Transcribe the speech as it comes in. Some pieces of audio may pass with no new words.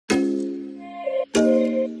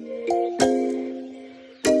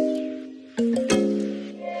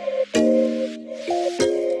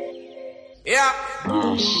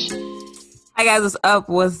Hi guys, what's up?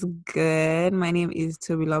 What's good? My name is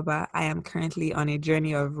Toby Loba. I am currently on a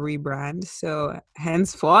journey of rebrand. So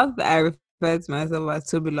henceforth, I refer to myself as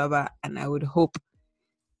Toby Loba, and I would hope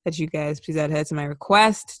that you guys please adhere to my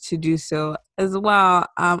request to do so as well.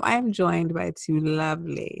 I am joined by two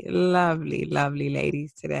lovely, lovely, lovely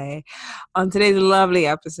ladies today on today's lovely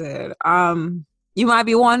episode. You might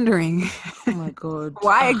be wondering, oh my God,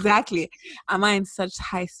 why exactly am I in such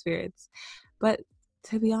high spirits? But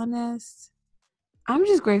to be honest, I'm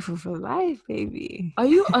just grateful for life, baby. Are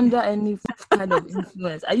you under any kind of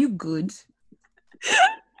influence? Are you good?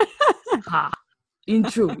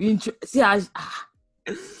 Intro. See,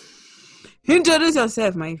 Introduce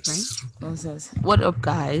yourself, my friend. Nonsense. What up,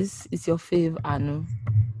 guys? It's your fave, Anu.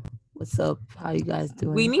 What's up? How you guys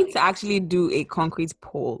doing? We need to actually do a concrete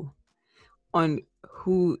poll on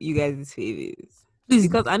who you guys' fave is. Please,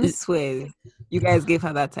 because Anu swears you guys gave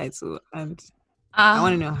her that title, and I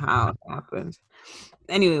want to know how it happened.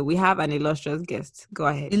 Anyway, we have an illustrious guest. Go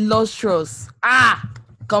ahead. Illustrious.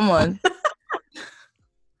 Come on.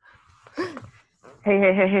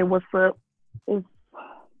 Hey, what's up? It's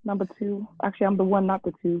number 2. Actually, I'm the one, not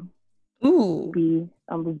the 2. Ooh.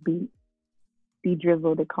 I'm this B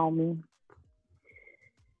Drizzle, they call me.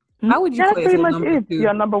 How would you That's put pretty it? much Number it. 2?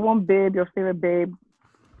 Your number 1 babe, your favorite babe,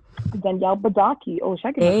 Danielle Badaki. Oh,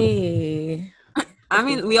 check it Hey. I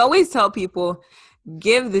mean, we always tell people,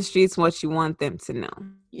 give the streets what you want them to know.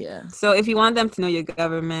 Yeah. So if you want them to know your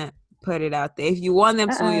government, put it out there. If you want them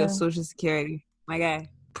to know your social security, my guy,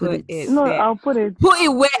 put it No, there. I'll put it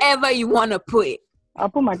wherever you want to put it. I'll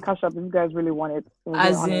put my cash up if you guys really want it.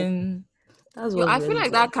 As in, that's what I feel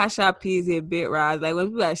like that cash app is a bit raz. Like when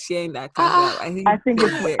people are sharing that cash app, I think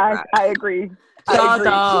it's a bit raz. I agree. Shut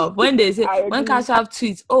up. When they say, when cash app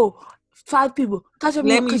tweets, 5 people, cash up,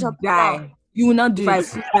 let me cash up, die. You will not do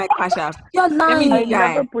if it. I put my cash app. You're lying. I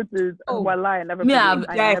never put it. Voila, I never put it.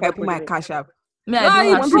 Yeah, if I put my cash app. Me, I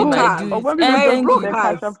don't actually might do it. When people put their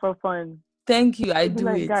cash up for fun. Thank you, I do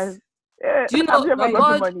like, it. Guys, do you know, have you ever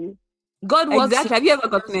gotten money? God works. Exactly. Have you ever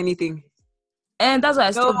gotten anything? And that's why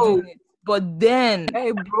I stopped doing it. But then,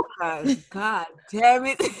 hey, brokers, God damn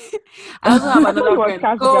it! I also have another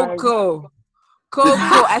friend, Coco.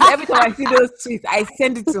 Every time I see those tweets, I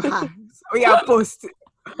send it to her. So yeah, post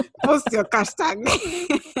your cash tag.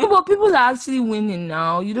 But people are actually winning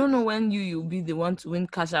now. You don't know when you'll be the one to win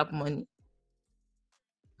cash app money.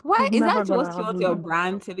 Why is that what you want your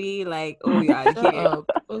brand to be? Like, oh yeah, here.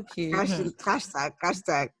 Okay. Cash tag.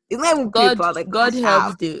 It's not even God, PayPal. Like God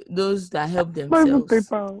helps those that help themselves. Not even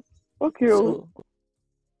PayPal. Okay. So,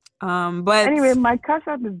 but anyway, my cash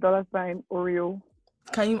app is $Oreo.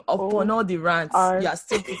 Can you upon all the rants? You are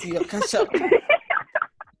still putting your cash app.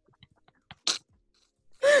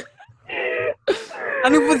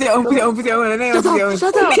 And you put your own.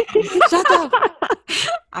 Shut up.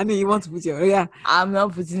 I know you want to put your own. Yeah. I'm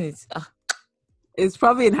not putting it. It's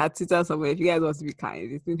probably in her Twitter somewhere. If you guys want to be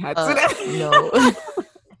kind, it's in her Twitter. No.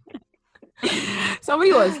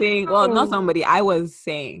 Somebody was saying, well, not somebody, I was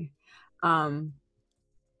saying,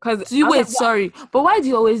 because sorry, but why do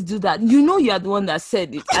you always do that? You know you are the one that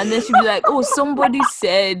said it, and then she'll be like, "Oh, somebody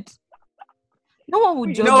said." No one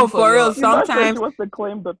would judge you for real. Sometimes what's the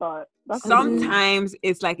claim the thought? Sometimes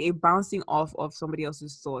it's like a bouncing off of somebody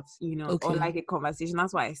else's thoughts, or like a conversation.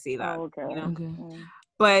 That's why I say that.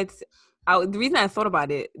 But the reason I thought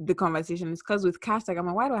about it, the conversation, is because with cash tag, I'm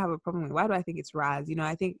like, why do I have a problem with it? Why do I think it's raz?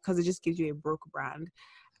 I think because it just gives you a broke brand.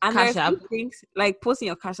 And there's a few things like posting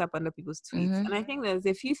your cash app under people's tweets. Mm-hmm. And I think there's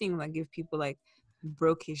a few things that give people like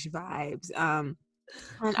brokish vibes. And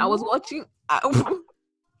I was watching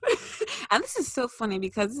and this is so funny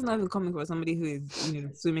because this is not even coming from somebody who is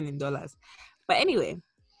swimming in dollars. But anyway,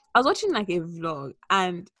 I was watching like a vlog,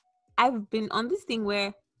 and I've been on this thing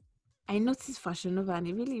where I notice Fashion Nova, and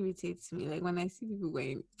it really irritates me. Like when I see people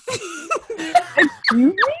wearing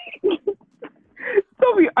excuse me?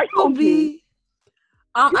 Toby, are you okay?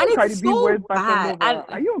 And it's so bad.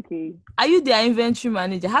 Are you okay? Are you their inventory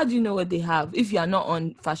manager? How do you know what they have if you are not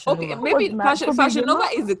on Fashion Nova? Okay, maybe Fashion Nova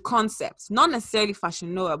is a concept, not necessarily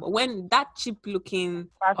Fashion Nova, but when that cheap looking,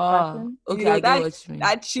 fashion, okay, I get what you mean.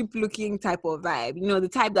 That cheap looking type of vibe, the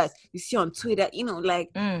type that you see on Twitter, like,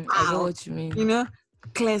 I get what you mean.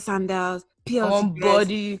 Clear sandals, on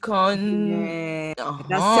body con, yeah, that's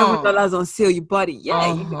 $7 on sale. You bought it,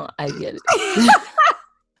 yeah. I get it.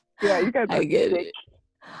 Yeah, you guys. I get it.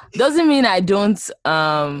 Doesn't mean I don't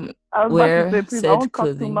wear said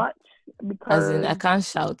clothing. because as in I can't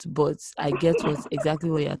shout, but I get exactly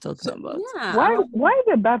what you're talking about. Yeah. Why is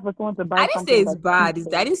it bad for someone to buy? I didn't say it's bad.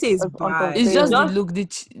 I didn't say it's bad. It's just the look.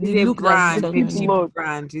 The look brand. that It's a cheap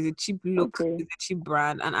brand. It's a cheap look. Okay. It's a cheap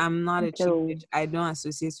brand, and I'm not a cheap bitch. I don't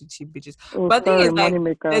associate with cheap bitches. Oh, but the thing is, like,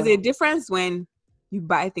 maker. there's a difference when you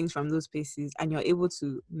buy things from those places and you're able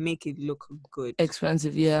to make it look good.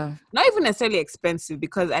 Expensive, yeah. Not even necessarily expensive,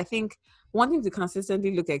 because I think wanting to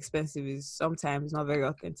consistently look expensive is sometimes not very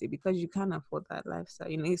authentic, because you can't afford that lifestyle.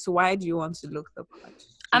 So why do you want to look the part?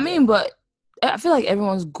 I mean, but I feel like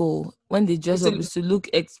everyone's goal when they dress up is to look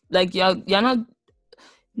like you're not.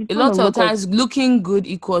 A lot of times, looking good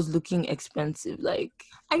equals looking expensive. Like,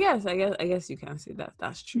 I guess you can say that.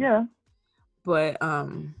 That's true. Yeah. But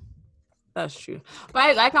that's true.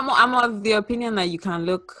 But I'm of the opinion that you can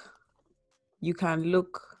look.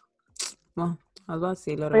 Well, I was about to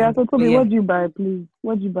say a lot of. Yeah. So tell me, what did you buy, please?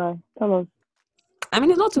 What did you buy? Tell us. I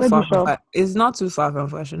mean, it's not too far. It's not too far from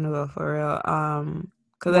Fashion Nova, for real.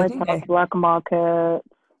 Because I think Black Market.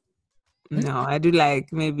 No, I do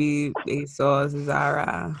like maybe ASOS,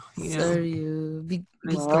 Zara. Sorry,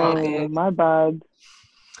 my bad.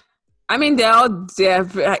 I mean, they're all there.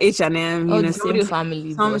 H&M, same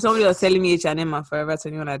family. Somebody was telling me H&M and Forever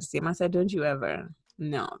 21 are the same. I said, don't you ever?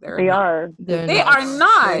 No, they are. They are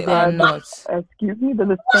not. They are not. Excuse me, they're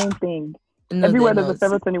the same thing. No, everywhere there's a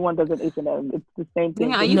Forever 21, there's an H&M. It's the same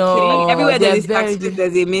thing. Yeah, are you kidding? Everywhere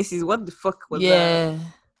there's a Macy's. What the fuck was that?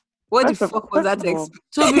 What the fuck was that? To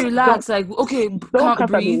be relaxed, like, okay,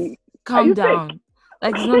 breathe, calm down.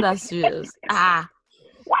 Like, it's not that serious.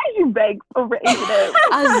 Why did you vex over H&M?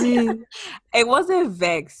 As in, it wasn't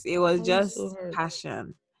vex. It was just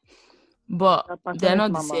passion. But they're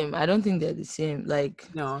not the same. I don't think they're the same. Like,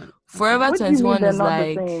 no. Forever 21 is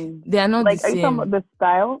like, they're not the same. Are you talking about the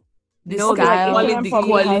style? The style, the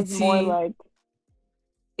quality. More like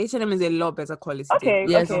H&M is a lot better quality. Okay,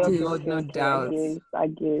 yes, no doubt. I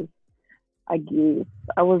guess.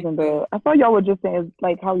 I wasn't there. I thought y'all were just saying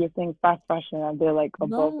like how you're saying fast fashion and they're like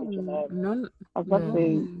above H&M. No. I was about to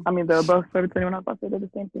say, I mean, they're above Forever 21. I was about to say they're the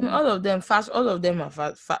same thing. All of them are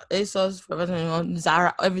fast. ASOS, Forever 21,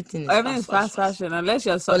 Zara, everything is fast fashion. Unless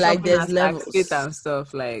you're so like there's levels fit and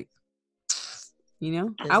stuff, like, I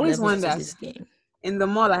always wonder. In the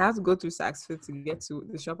mall, I have to go through Saks Fifth to get to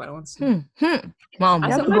the shop I want to. Mom,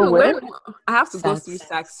 I said, I have to go through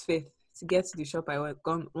Saks Fifth to get to the shop I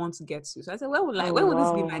want to get to. So I said, when will this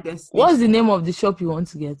be my destination? What's the name of the shop you want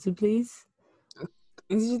to get to, please?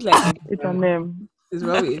 It's just like it's a name. It's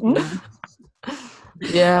rubbish.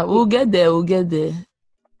 Yeah, we'll get there.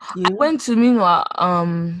 Yeah. I went to, meanwhile,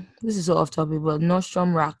 this is so off topic, but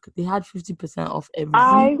Nordstrom Rack, they had 50% off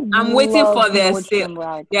everything. I'm waiting for their sale.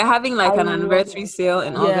 Rack. They're having like an anniversary sale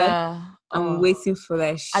in August. I'm waiting for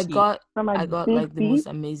that shit. I got like the most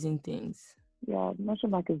amazing things. Yeah,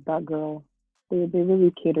 Nordstrom Rack is that girl. They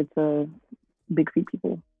really cater to big feet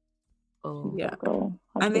people. Oh yeah,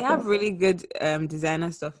 and they have really good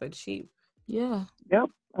designer stuff for cheap. Yeah.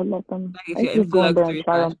 Yep, I love them. Like if you're into luxury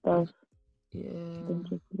fashion stuff. Yeah.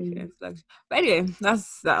 But anyway,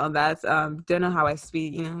 that's that on that. Don't know how I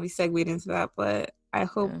speak. We segued into that, but I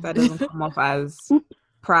hope that doesn't come off as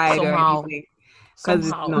pride somehow. Or anything. Because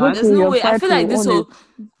it's not. There's no way. I feel like this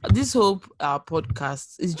whole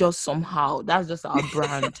podcast is just somehow. That's just our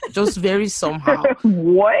brand. Just very somehow.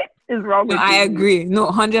 What is wrong with you? I agree.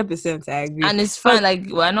 No, 100% I agree. And it's fine. Like,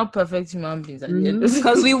 we're not perfect human beings.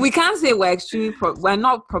 Because we can't say we're extremely we're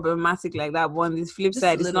not problematic like that. But on this flip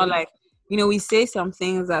side, it's not like, we say some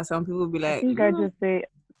things that some people will be like. I think I just say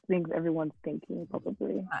things everyone's thinking,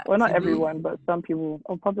 probably. Well, not everyone, but some people.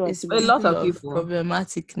 Probably it's a lot of people.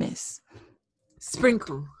 Problematicness.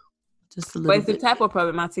 Sprinkle. Just a little But it's the type of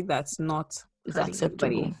problematic that's not acceptable.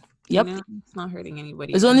 Anybody. Yep. It's not hurting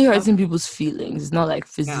anybody. It's only hurting people's feelings. It's not like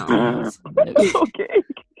physically. Okay.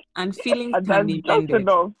 And feelings can be bended.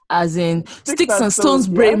 As in, sticks and stones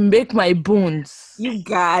break my bones. You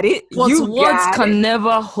got it. But words can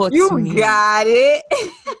never hurt me. You got it.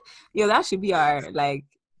 Yo, that should be our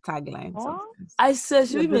tagline. I said,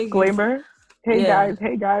 should we make disclaimer?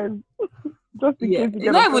 Hey guys. Just in case it's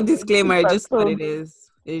not even disclaimer. It's just what it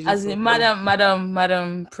is. As in,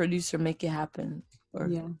 madam producer, make it happen. Or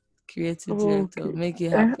creative director, make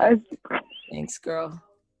it happen. Thanks, girl.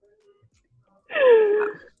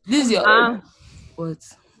 This is your what?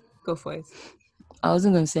 Go for it. I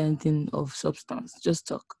wasn't going to say anything of substance. Just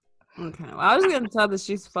talk. Okay. Well, I was going to tell the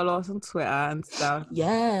streets to follow us on Twitter and stuff.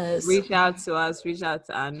 Yes. Reach out to us. Reach out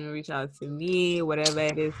to Anu. Reach out to me. Whatever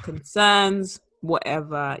it is, concerns,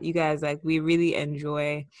 whatever. You guys, we really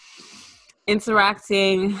enjoy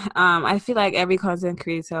interacting. I feel like every content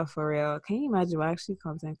creator for real. Can you imagine we're actually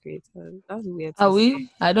content creators? That's weird. Are we?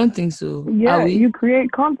 I don't think so. Yeah, you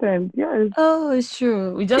create content. Yes. Oh, it's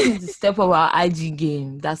true. We just need to step up our IG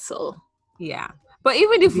game. That's all. Yeah. But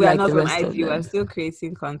even if we are not on IG, we're still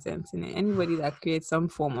creating content. Anybody that creates some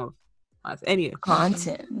form of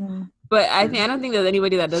content. But I don't think there's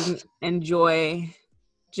anybody that doesn't enjoy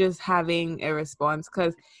just having a response,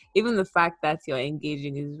 because even the fact that you're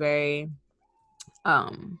engaging is very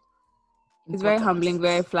it's very humbling,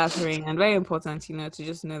 very flattering, and very important, to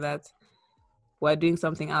just know that we're doing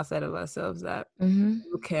something outside of ourselves that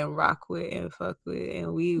you can rock with and fuck with,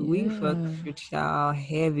 and we fuck with y'all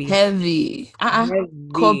heavy.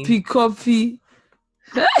 Copy.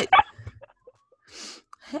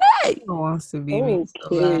 Hey, who wants to be me?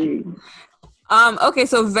 Okay,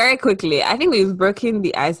 so very quickly, I think we've broken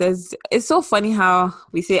the ices. It's so funny how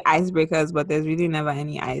we say icebreakers, but there's really never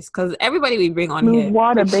any ice, because everybody we bring on here,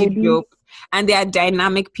 water, baby. Joke, and they are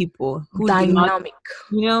dynamic people who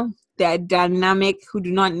they're dynamic, who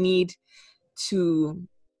do not need to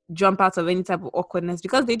jump out of any type of awkwardness,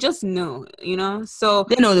 because they just know, so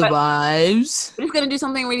they know the vibes. We're just gonna do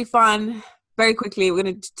something really fun. Very quickly, we're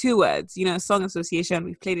going to do 2 words, song association.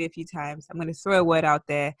 We've played it a few times. I'm going to throw a word out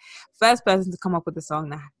there. First person to come up with a song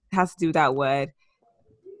that has to do that word,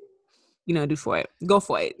 do for it. Go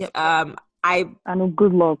for it. Yep. I know,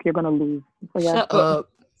 good luck. You're going to lose. So shut up.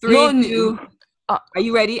 3, 2. Are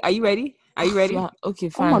you ready? Yeah, okay,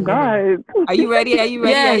 fine. Oh my God. Are you ready?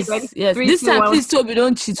 Yes. 3, this 2, time, 1. Please, Toby,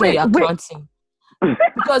 don't cheat when you're counting.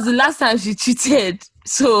 Because the last time she cheated.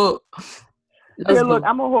 So... look,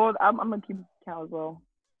 I'm gonna keep count as well.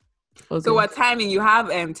 Okay. So what timing? You have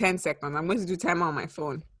 10 seconds. I'm going to do timer on my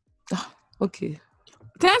phone. Okay.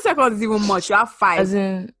 10 seconds is even much. You have 5. As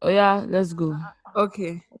in, let's go.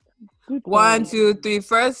 Okay. 1, 2, 3.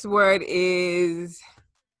 First word is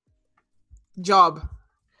job.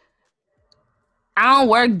 I don't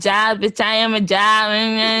work job, bitch. I am a job.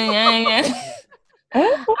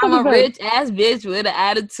 I'm a rich ass bitch with an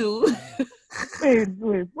attitude. Wait,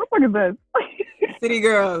 what fuck is that? City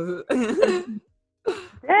Girls. Hey,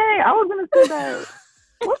 I was gonna say that.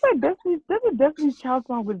 What's that Destiny's? There's a Destiny's Child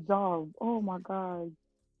song with Job. Oh my God.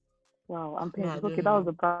 Wow, I'm paying. Okay, that was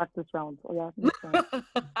a practice round. Oh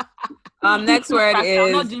yeah. Next word is.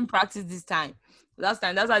 I'm not doing practice this time. Last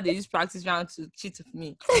time, that's why they use practice round to cheat with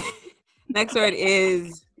me. Next word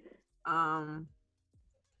is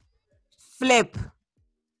flip.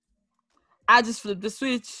 I just flipped the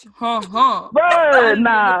switch. Bro, nah,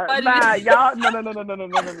 y'all. No.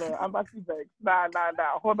 I'm actually vexed. Nah.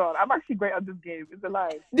 Hold on. I'm actually great at this game. It's a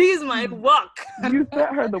lie. These might work. You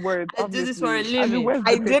sent her the words. I did this for a living.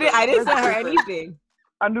 I didn't send her anything.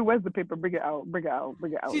 Anu, where's the paper? Bring it out.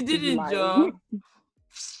 She didn't, Joe.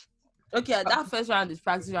 Okay, that first round is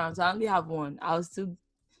practice round, so I only have 1. I'll still...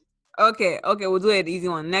 Okay, we'll do it easy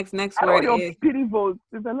one. Next I word is pity votes.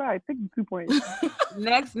 It's a lie. Take the 2 points.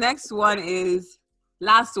 Next one is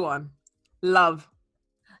last one. Love.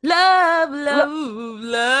 Love.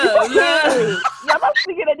 You're not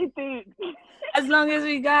singing anything. As long as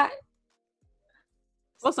we got.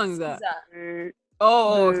 What song is that? Okay.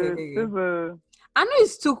 I know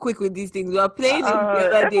it's too quick with these things. We are playing it the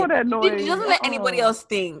other day. It doesn't let anybody else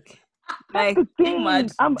think. Like,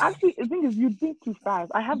 I'm actually, the thing is, you think too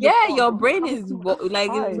fast. Your brain is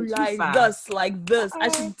like this. I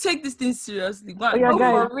should take this thing seriously. Guys.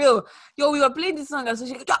 For real. Yo, we were playing this song, and so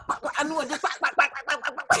she I know just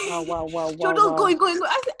wow. Going.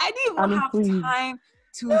 I didn't even have time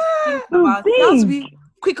to think about it.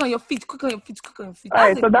 Quick on your feet. All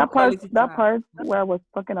right, so that part where I was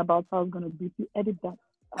talking about how I was gonna beat you, edit that.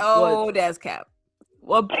 Oh, that's cap.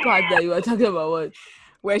 What part that you were talking about? What?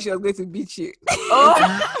 Where she was going to beat you. Oh,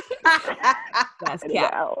 that's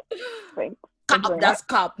cap. Thanks. That's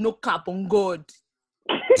cap. No cap on God.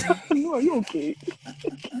 No, are you okay?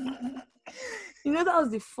 That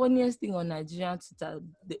was the funniest thing on Nigerian Twitter.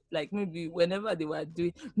 Like maybe whenever they were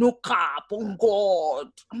doing no cap on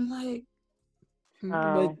God, I'm like,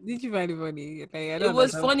 but did you find it funny? Like, it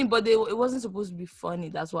was funny, but it wasn't supposed to be funny.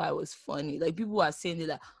 That's why it was funny. Like people were saying it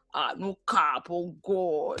like, no cap on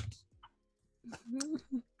God.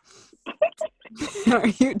 Are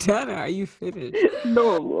you done or are you finished?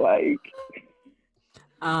 No, like.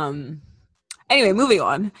 Anyway, moving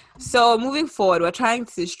on. So moving forward, we're trying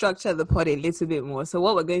to structure the pod a little bit more. So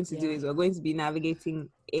what we're going to do is we're going to be navigating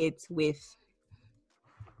it with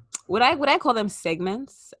would I call them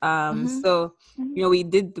segments? So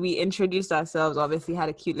we introduced ourselves, obviously had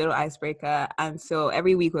a cute little icebreaker, and so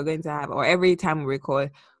every week we're going to have, or every time we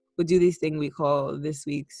record, we'll do this thing we call this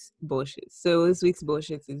week's bullshit. So this week's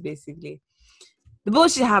bullshit is basically the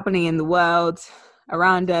bullshit happening in the world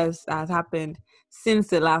around us that has happened since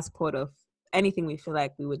the last part of anything we feel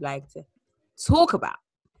like we would like to talk about.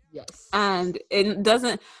 Yes. And it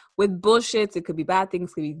doesn't, with bullshit, it could be bad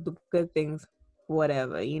things, could be good things,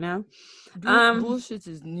 whatever, you know? Bullshit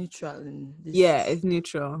is neutral in this. Yeah, it's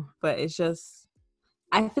neutral, but it's just,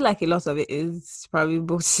 I feel like a lot of it is probably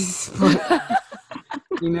bullshit. But,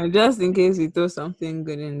 you know, just in case we throw something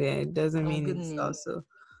good in there, it doesn't mean it's also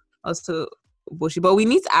bullshit. But we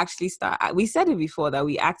need to actually start. We said it before that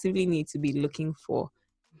we actively need to be looking for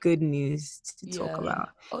good news to talk about.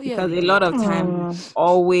 Because a lot of times,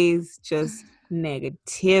 always just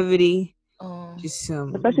negativity. Just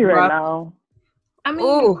some especially right now. I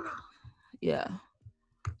mean, yeah.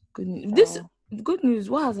 Good news. This good news.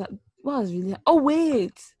 What has really? Oh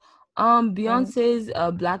wait, Beyonce's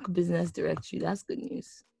Black Business Directory. That's good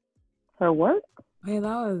news. Her what? Yeah,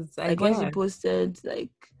 that was. I guess she posted like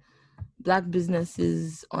Black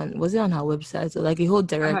businesses on. Was it on her website or like a whole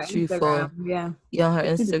directory for? On her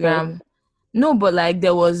Instagram. No, but like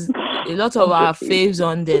there was a lot of our faves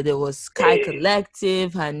on there. There was Sky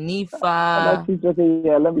Collective, Hanifa.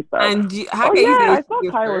 Let me stop. And I saw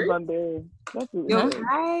Kai was on there.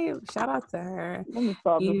 Kai, shout out to her. Let me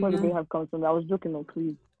stop before the day have come to me. I was joking, no,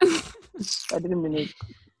 please. I didn't mean it.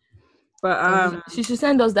 But she should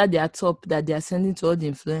send us that their top that they are sending to all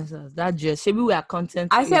the influencers. That dress, maybe we are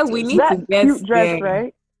content. I said we need that to get cute dress,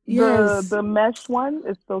 right? Yes. The mesh one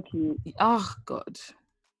is so cute. Oh God.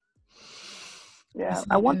 Yeah,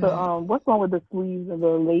 I want the what's the one with the sleeves and the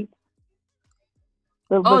lace?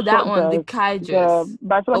 That one, the Kai dress.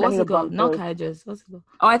 But I feel like what's it called? Not Kai dress. What's it called?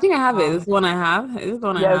 Oh, I think I have it. This one I have. Is this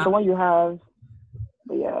one I have? Yeah, the one you have.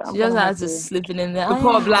 But yeah, she just has to slip it in there. The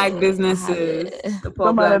poor Black businesses. The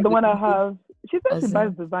one I have. She said she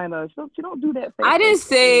buys designer. She don't do that. I didn't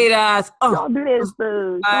say that. Don't do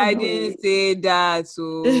that. I didn't say that.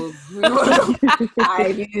 So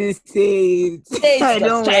I didn't say it. I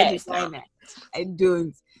don't wear designer. I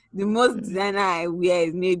don't. The most designer I wear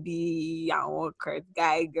is maybe a Kurt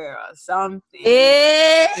guy girl or something.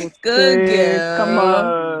 Good girl. Come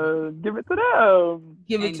on, give it to them.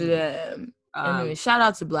 Give it to them. Anyway, shout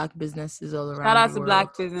out to Black businesses all around. Shout out to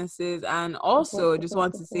Black businesses, and also just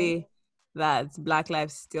want to say that Black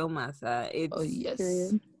lives still matter.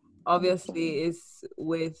 It's obviously it's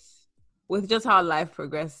with just how life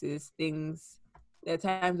progresses. There are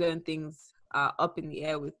times when things are up in the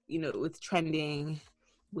air with trending,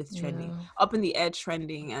 up in the air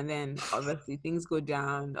trending, and then obviously things go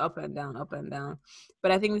down, up and down.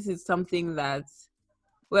 But I think this is something I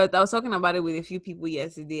was talking about it with a few people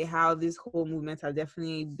yesterday, how this whole movement has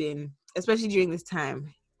definitely been, especially during this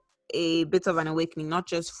time, a bit of an awakening, not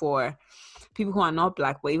just for people who are not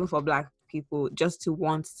Black, but even for Black people, just to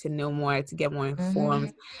want to know more, to get more informed.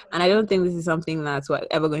 Mm-hmm. And I don't think this is something that's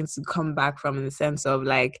ever going to come back from, in the sense of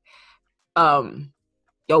like,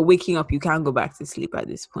 you're waking up, you can't go back to sleep at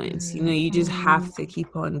this point. Mm-hmm. You just have to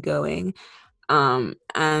keep on going.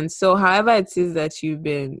 And so however it is that you've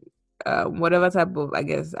been, whatever type of, I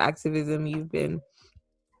guess, activism you've been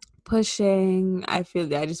pushing, I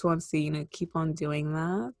just want to say, keep on doing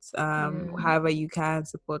that. However you can,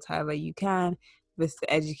 support however you can, just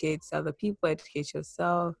to educate other people, educate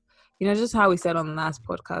yourself. Just how we said on the last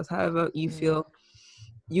podcast, however you feel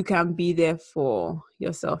you can be there for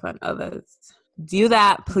yourself and others. Do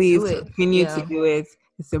that, please. Continue to do it.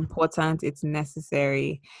 It's important. It's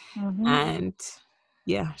necessary. Mm-hmm. And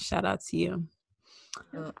shout out to you.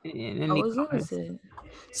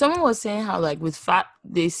 Someone was saying how, like, with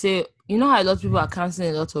they say, how a lot of people are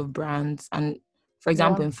canceling a lot of brands, and for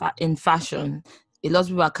example in fashion, a lot of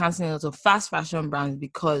people are canceling a lot of fast fashion brands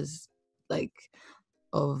because like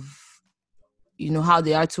of how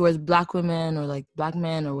they are towards Black women or like Black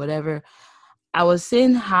men or whatever. I was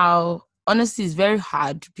saying how honestly it's very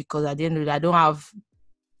hard, because at the end of the day I don't have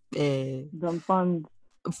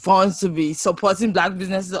funds to be supporting Black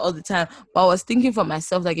businesses all the time. But I was thinking for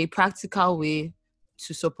myself, like, a practical way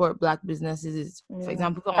to support Black businesses is, for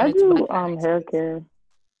example, I do hair care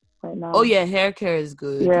right now. Oh yeah, hair care is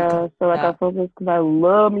good. Yeah, so like I focus because I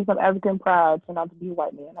love me some African pride, turn out to be a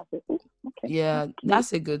white man. I said, okay. Yeah,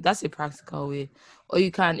 that's a practical way. Or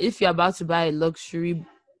you can, if you're about to buy a luxury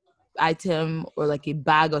item or like a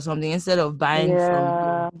bag or something, instead of buying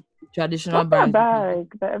from traditional brands. Bag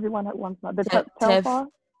that everyone wants now. The Telfar?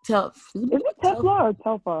 Is it Tefla or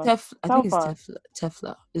Telfar? I think it's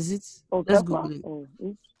Tefla. Is it? Oh, let's Google it. Oh,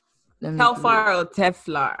 Telfar or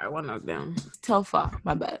Teflar, one of them. Telfar,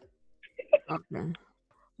 my bad. Okay.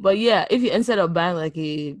 But yeah, if you, instead of buying like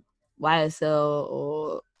a YSL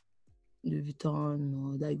or Louis Vuitton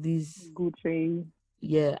or like these Gucci.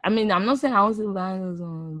 Yeah, I mean, I'm not saying I want to buy those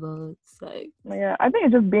ones, but it's like, yeah, I think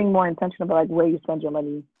it's just being more intentional about like where you spend your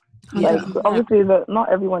money. Like obviously,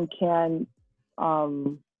 not everyone can,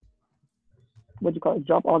 what do you call it,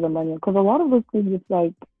 drop all their money, because a lot of those things it's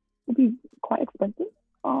like it'd be quite expensive.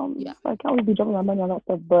 So I can't really be dropping my money on that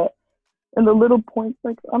stuff, but in the little points,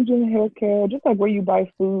 like I'm doing hair care, just like where you buy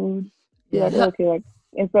food. Yeah. Like, okay, like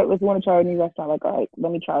instead, if you want to try a new restaurant, like, all right,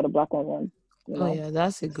 let me try the black-owned one. You know? Oh yeah,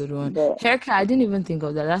 that's a good one. Hair care, I didn't even think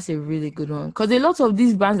of that. That's a really good one. Because a lot of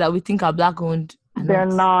these brands that we think are black-owned, they're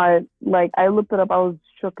not. Like, I looked it up, I was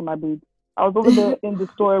shook in my boots. I was over there in the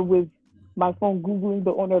store with my phone Googling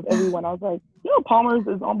the owner of everyone. I was like, you know, Palmer's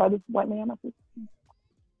is owned by this white man. I was like,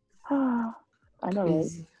 I know, right?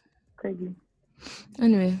 Crazy.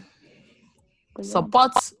 Anyway,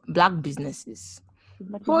 support black businesses.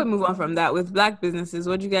 Before we move on from that, with black businesses,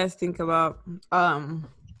 what do you guys think about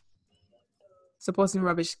supporting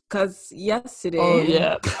rubbish? Because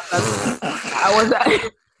yesterday,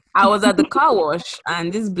 I was at the car wash,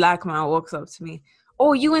 and this black man walks up to me.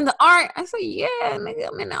 Oh, you in the art? I said, yeah, nigga,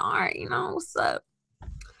 I'm in the art. You know, what's up?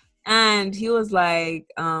 And he was like,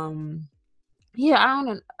 yeah, I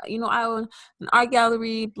own an art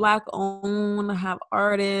gallery, black owned, have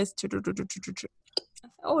artists. I said,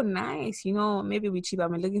 oh, nice. You know, maybe we cheap. I've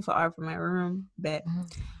been looking for art for my room, but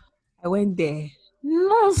I went there.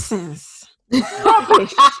 Nonsense.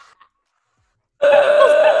 Rubbish.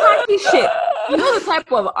 Tacky shit. You know the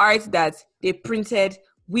type of art that they printed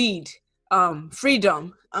weed,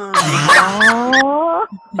 freedom. To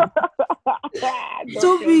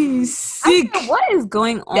be sick. What is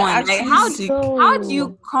going on? Like, how do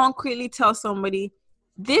you concretely tell somebody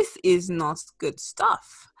this is not good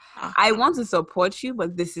stuff? I want to support you,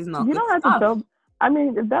 but this is not good stuff. You don't have to tell. I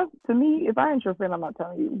mean, if that's, to me, if I ain't your friend, I'm not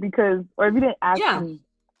telling you, because, or if you didn't ask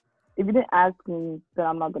me, then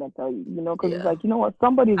I'm not gonna tell you. You know, because it's like, you know what,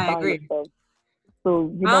 somebody's buying your stuff,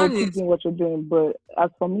 so you know, keep doing what you're doing. But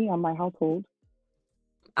as for me and my household,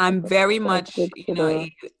 I'm very much,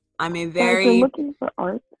 I'm a very. If you're looking for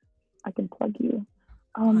art, I can plug you.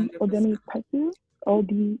 Odemi Pesu,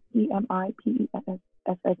 ODEMIPESSU.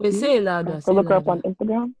 Wait, say it louder. So look her up on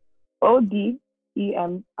Instagram. ODEMIPESSU.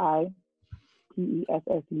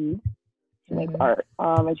 She makes art.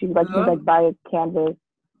 And she's like buy a canvas,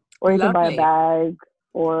 or you can buy a bag,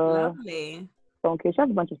 or phone case. She has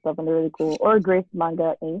a bunch of stuff, and they're really cool. Or Grace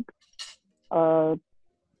Manga Ink.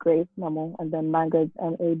 Grace normal, and then Manga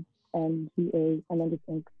MANGA, and then just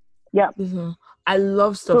ink. Yeah. Mm-hmm. I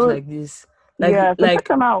love stuff like this. Like, so check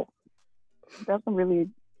them out. They have some really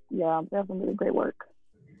great work.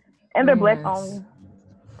 And they're black owned.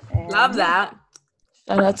 Love that.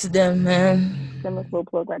 Shout out to them, man. Them little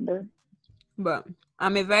plug right there. But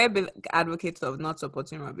I'm a very big advocate of not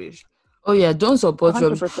supporting rubbish. Oh yeah, don't support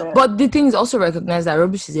 100%. Rubbish. But the thing is also recognize that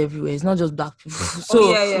rubbish is everywhere. It's not just black people.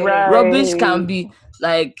 So rubbish can be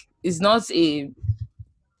like, it's not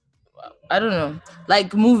I don't know.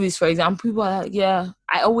 Like movies, for example, people are like,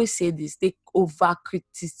 I always say this, they over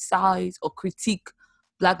criticize or critique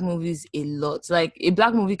black movies a lot. Like a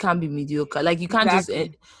black movie can be mediocre. Like you can't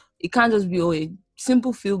it can't just be a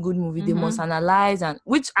simple feel good movie. Mm-hmm. They must analyze, and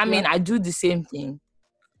which I mean I do the same thing,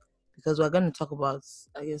 because we're going to talk about,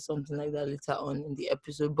 I guess, something like that later on in the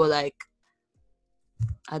episode. But like,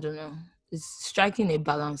 I don't know, it's striking a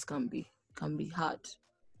balance can be hard.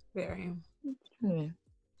 Very. Anyway.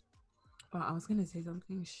 Oh, I was gonna say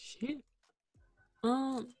something. Shit.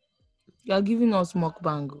 You're giving us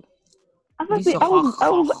mukbang. I was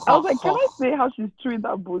like, can I say how she's chewing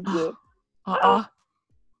that bullshit?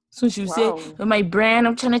 So she would say, my brand,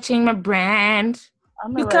 I'm trying to change my brand.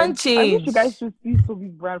 You can't change. I wish you guys should see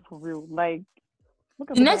Sophie's brand for real. Like,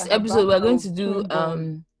 the next episode, we're going to do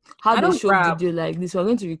how they show video like this. We're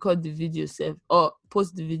going to record the video, or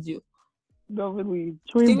post the video. No, really.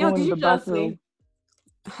 Danielle, did you just say?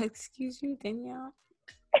 Excuse me, Danielle.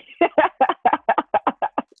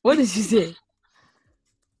 What did she say?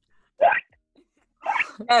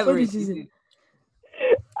 What did she say?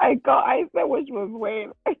 I said which was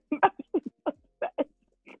Wayne.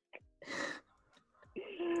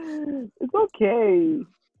 It's okay. You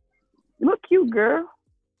look cute, girl.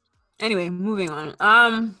 Anyway, moving on.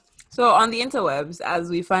 So on the interwebs, as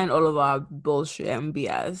we find all of our bullshit and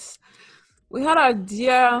BS, we had our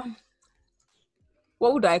dear,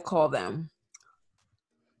 what would I call them?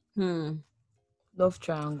 Love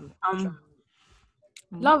triangle.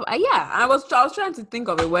 Love. I was trying to think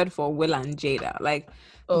of a word for Will and Jada. Like,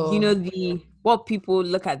 what people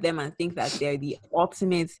look at them and think that they're the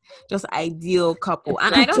ultimate, just ideal couple.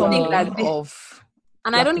 And I don't think that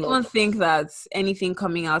I don't even think that anything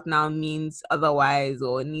coming out now means otherwise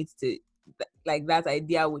or needs to like that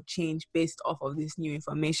idea would change based off of this new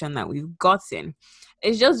information that we've gotten.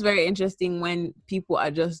 It's just very interesting when people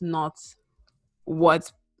are just not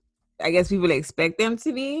what I guess people expect them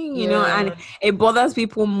to be, you know, and it bothers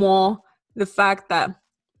people more the fact that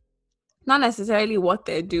not necessarily what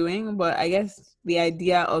they're doing, but I guess the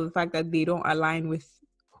idea of the fact that they don't align with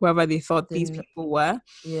whoever they thought these people were,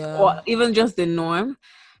 or even just the norm.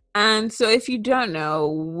 And so if you don't know,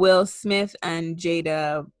 Will Smith and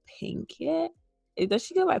Jada Pinkett, does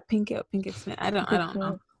she go by Pinkett or Pinkett Smith? I don't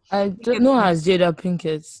know. I don't know her as Jada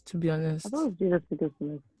Pinkett, to be honest. I thought it was Jada Pinkett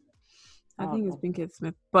Smith. I think it's Pinkett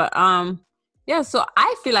Smith. But yeah, so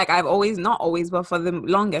I feel like I've always, not always, but for the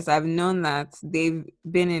longest, I've known that they've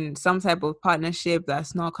been in some type of partnership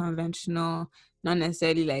that's not conventional, not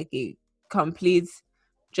necessarily like a complete,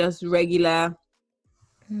 just regular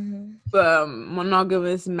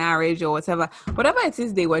monogamous marriage or whatever it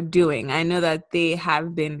is they were doing. I know that they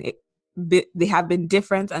have been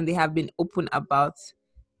different, and they have been open about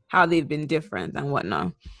how they've been different and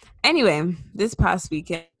whatnot. Anyway, this past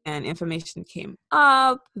weekend, information came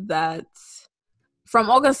up that from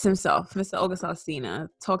August himself, Mr. August Alsina,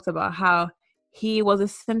 talked about how he was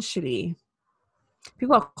essentially,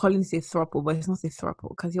 people are calling it a throuple, but it's not a throuple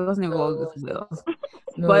because he wasn't involved with Will.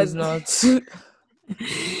 No, but it's not.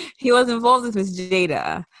 He was involved with Miss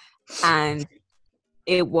Jada, and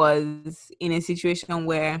it was in a situation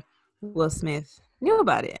where Will Smith knew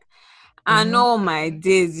about it. And oh my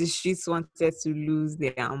days, the streets wanted to lose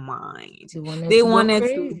their mind. They wanted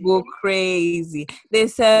to go crazy. They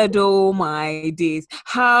said, oh my days,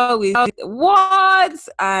 how is it? What?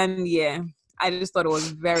 And yeah, I just thought it was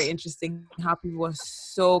very interesting how people were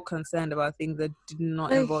so concerned about things that did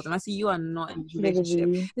not involve them. I see you are not in a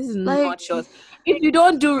relationship. This is not yours. If you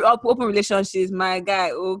don't do open relationships, my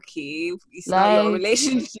guy, okay, it's not your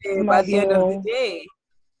relationship at the end of the day.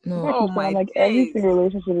 No, oh my! Like every single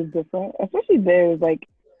relationship is different. Especially theirs. Like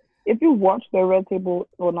if you watch their Red Table,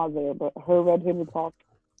 well, not there, but her Red Table talk,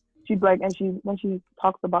 she'd like, and when she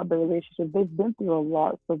talks about the relationship, they've been through a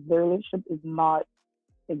lot. So their relationship is not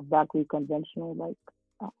exactly conventional, like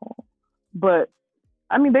at all. But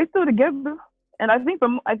I mean, they still together, and I think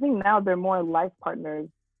now they're more life partners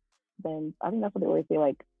than, I think that's what they always say.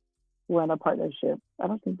 Like we're in a partnership. I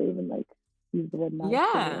don't think they even like use the word marriage.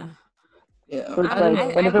 Yeah. Yeah. So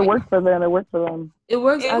but if it works for them, it works for them. It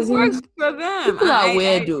works for them. People are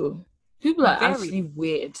weird though. People are actually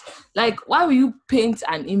weird. Like, why will you paint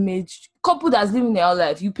an image? Couple that's living their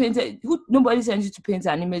life, you painted. Nobody sends you to paint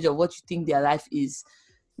an image of what you think their life is.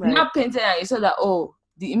 Right. You're not painting and you said that,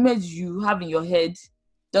 the image you have in your head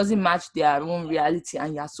doesn't match their own reality,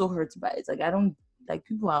 and you're so hurt by it. Like, I don't like,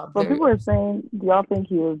 people are. But people are saying, do y'all think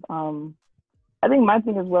he was? I think my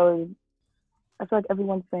thing as well is, I feel like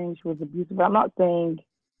everyone's saying she was abusive, but I'm not saying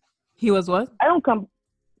he was what?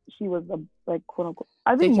 She was like, quote unquote.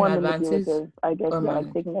 I think more manipulative, I guess,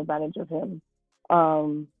 like taking advantage of him. I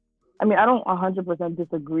mean, I don't 100%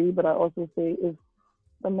 disagree, but I also say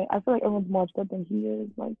I feel like everyone's more upset than he is.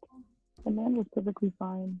 Like, the man was perfectly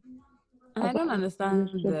fine. I don't understand.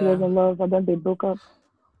 He was in love, and then they broke up.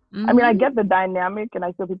 Mm-hmm. I mean, I get the dynamic, and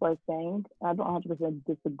I feel people are saying, I don't 100%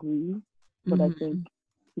 disagree, but I think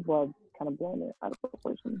people are kind of blowing it out of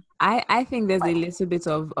proportion. I think there's a little bit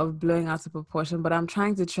of blowing out of proportion, but I'm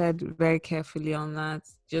trying to tread very carefully on that,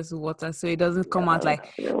 just water, so it doesn't come out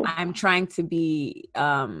like I'm trying to be,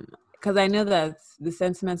 because I know that the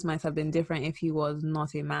sentiments might have been different if he was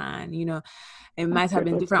not a man, you know, it might have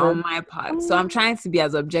been different on my part. So I'm trying to be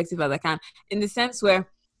as objective as I can, in the sense where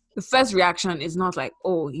the first reaction is not like,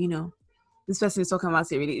 oh, you know, this person is talking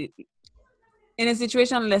about it really. In a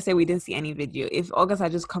situation, let's say we didn't see any video. If August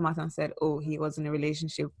had just come out and said, oh, he was in a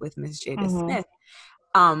relationship with Miss Jada Smith,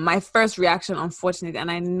 my first reaction, unfortunately, and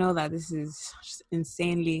I know that this is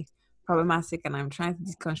insanely problematic and I'm trying to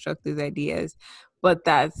deconstruct these ideas, but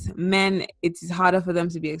that men, it is harder for them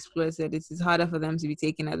to be exploited. It is harder for them to be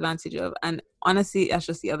taken advantage of. And honestly, that's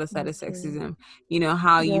just the other side of sexism. You know,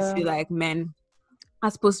 how you feel like men are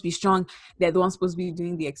supposed to be strong, they're the ones supposed to be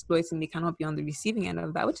doing the exploiting, they cannot be on the receiving end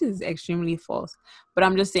of that, which is extremely false. But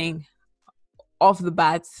I'm just saying, off the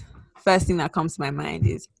bat, first thing that comes to my mind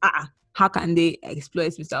is, how can they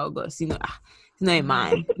exploit Mr. August? You know, he's not a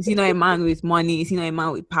man. He's not a man with money. He's not a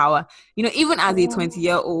man with power. You know, even as a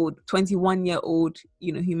 21-year-old,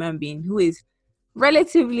 you know, human being who is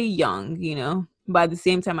relatively young, you know, but at the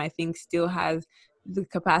same time, I think still has the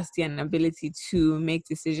capacity and ability to make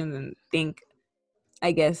decisions and think,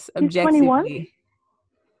 I guess, objectively. 21? He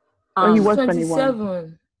was 27.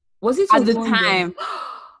 21. Was he 21 at the time?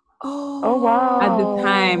 Oh wow! At the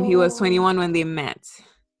time, he was 21 when they met.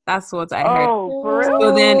 That's what I heard. Oh, for real?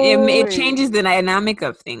 So then it changes the dynamic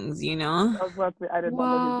of things, you know. I did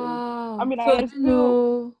not know. I mean,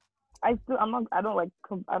 so I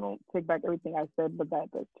don't take back everything I said, but that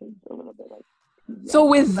does change a little bit. Like, so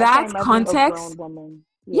with that context,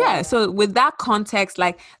 yeah. So with that context,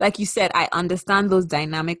 like you said, I understand those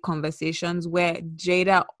dynamic conversations where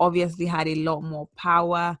Jada obviously had a lot more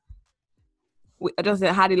power.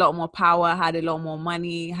 Had a lot more power, had a lot more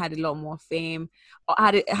money, had a lot more fame, or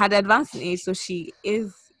had advanced in age, so she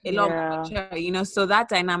is a lot more mature, you know. So that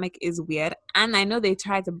dynamic is weird, and I know they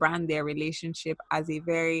try to brand their relationship as a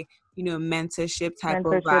very, you know, mentorship type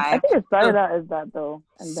of vibe. I think it started out as that though.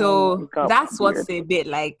 So that's what's a bit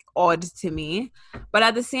like odd to me. But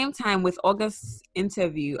at the same time, with August's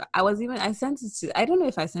interview, I sent it to, I don't know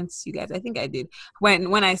if I sent it to you guys. I think I did.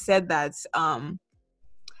 When I said that,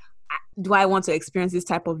 do I want to experience this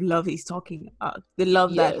type of love he's talking about? The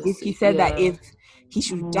love that if he said that if he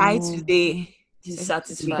should die today, he's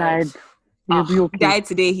satisfied. Died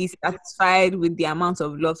today, he's satisfied with the amount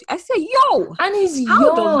of love. I said, yo, and he's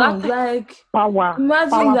young. Like,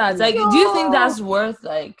 imagine that. Like, do you think that's worth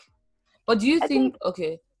like? But do you think?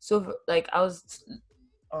 Okay, so like I was,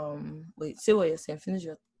 wait, say what you're saying. Finish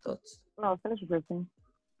your thoughts. No, finish your thing.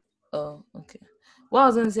 Oh, okay. What I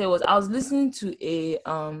was gonna say was I was listening to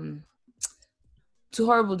to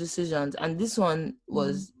Horrible Decisions, and this one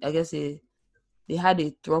was I guess they had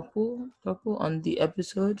a throuple on the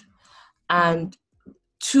episode, and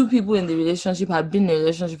two people in the relationship had been in a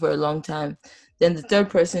relationship for a long time. Then the third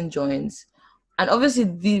person joins, and obviously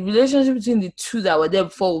the relationship between the two that were there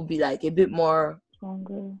before will be like a bit more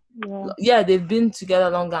stronger. Yeah, they've been together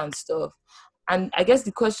longer and stuff. And I guess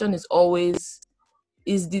the question is always,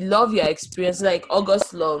 is the love you experience, like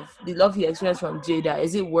August love, the love you experience from Jada,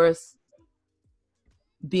 is it worth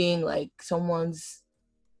being like someone's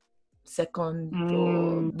second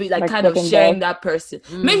or be like kind of sharing best. That person?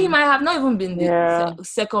 Maybe he might have not even been the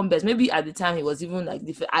second best. Maybe at the time he was even like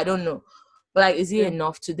different. I don't know. But like, is it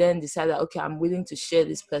enough to then decide that, okay, I'm willing to share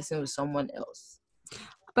this person with someone else?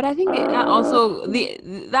 But I think that also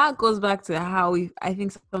that goes back to how I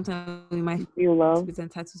think sometimes we might feel love is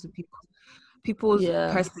entitled to people's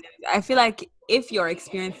personality. I feel like if you're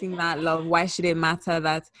experiencing that love, why should it matter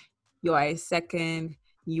that you are a second,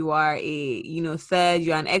 you are a, you know, third,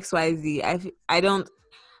 you're an XYZ? I don't.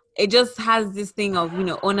 It just has this thing of, you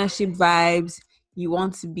know, ownership vibes. You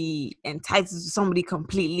want to be entitled to somebody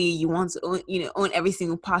completely. You want to own every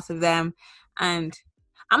single part of them. And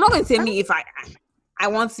I'm not going to say me if I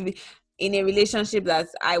want to be in a relationship that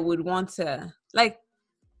I would want to, like,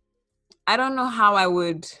 I don't know how I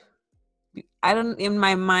would. In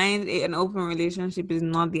my mind, an open relationship is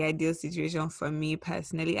not the ideal situation for me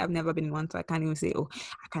personally. I've never been one, so I can't even say,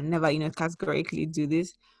 I can never, categorically do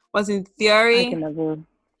this. But in theory, I can never.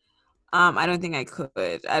 I don't think I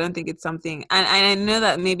could. I don't think it's something, and I know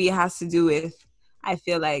that maybe it has to do with, I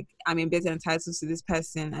feel like I'm a bit entitled to this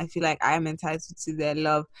person. I feel like I am entitled to their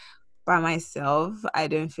love by myself. I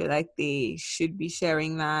don't feel like they should be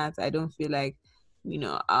sharing that. I don't feel like,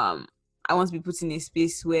 I want to be put in a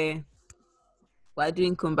space where we're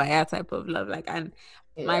doing kumbaya type of love. Like, and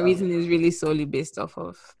my reason is really solely based off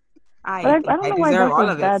of I don't know why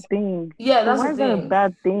that's a bad thing. Yeah, that's why is that a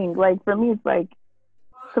bad thing? Like, for me, it's like,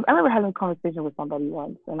 because I remember having a conversation with somebody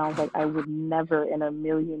once, and I was like, I would never in a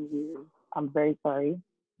million years, I'm very sorry,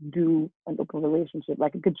 do an open relationship.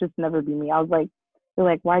 Like, it could just never be me. I was like, they're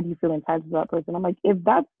like, why do you feel entitled to that person? I'm like, if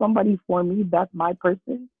that's somebody for me, that's my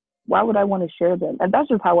person, why would I want to share them? And that's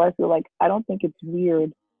just how I feel. Like, I don't think it's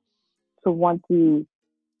weird to want to,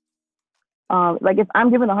 like, if I'm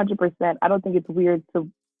giving 100%, I don't think it's weird to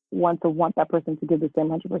want that person to give the same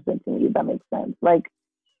 100% to me, if that makes sense. Like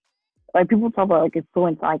people talk about, like, it's so,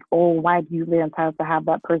 it's like, oh, why do you feel entitled to have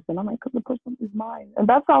that person? I'm like, because the person is mine. And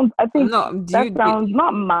that sounds, I think, sounds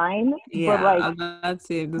not mine, but like,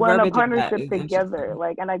 we're in a partnership together.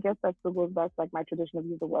 Like, and I guess that still goes back to, like, my tradition of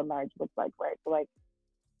using what marriage looks like, right? So, like,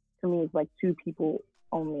 to me, it's like two people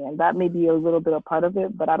only. And that may be a little bit a part of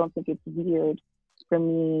it, but I don't think it's weird for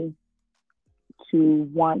me to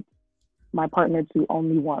want my partner to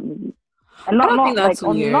only want me. And not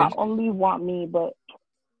only want me, but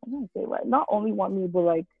I'm gonna say right. Not only want me, but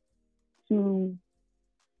like to,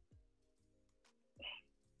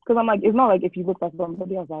 because I'm like, it's not like if you look like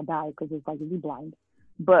somebody else, I'll die, because it's like you'll be blind.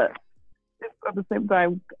 But at the same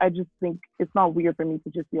time, I just think it's not weird for me to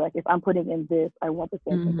just be like, if I'm putting in this, I want the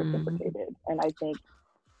same thing reciprocated. And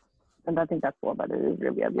I think that's all that it is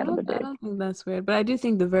really at the end of the day. I don't think that's weird, but I do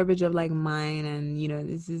think the verbiage of like mine and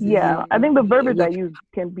this is I think the verbiage I use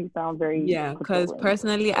can sound very because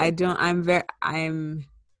personally I'm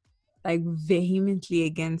like vehemently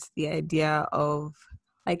against the idea of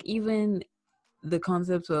like even the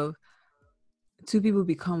concept of two people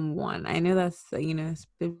become one. I know that's it's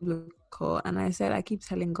biblical, and I said I keep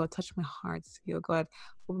telling God, touch my heart, God,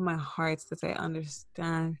 open my heart that I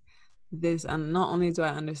understand this, and not only do I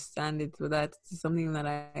understand it, but that's something that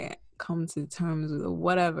I come to terms with or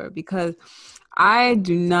whatever, because I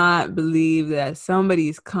do not believe that somebody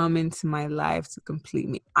is coming to my life to complete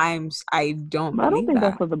me. I don't but I don't think that.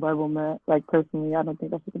 that's what the Bible meant. Like personally, I don't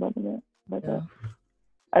think that's what the Bible meant. But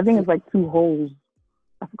I think it's like two holes.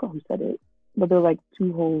 I forgot who said it, but they're like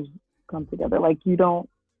two holes come together. Like you don't,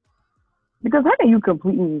 because how can you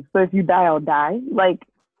complete me? So if you die, I'll die. Like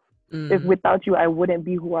if without you I wouldn't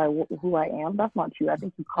be who I am. That's not true. I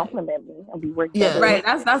think you compliment me and we work together. Right.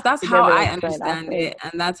 That's how I understand it,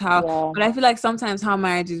 and that's how. Yeah. But I feel like sometimes how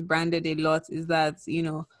marriage is branded a lot is that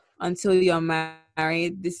until you're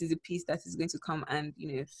married, this is a piece that is going to come and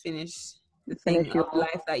finish the thing of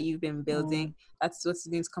life that you've been building. That's what's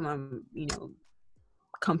going to come and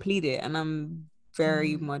complete it. And I'm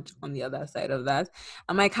very much on the other side of that.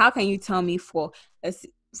 I'm like, how can you tell me for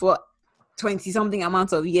 20 something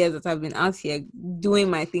amounts of years that I've been out here doing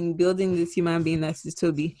my thing, building this human being that is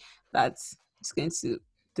Toby, that's just going to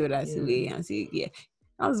throw that away and say,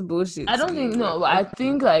 that was bullshit. I don't think no, I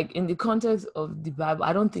think like in the context of the Bible,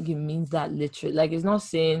 I don't think it means that literally. Like it's not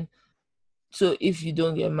saying so if you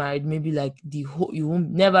don't get married, maybe like the whole, you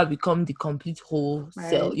won't never become the complete whole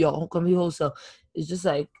self, your complete whole self. It's just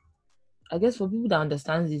like, I guess for people that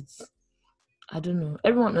understand it, I don't know.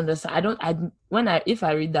 Everyone understands. If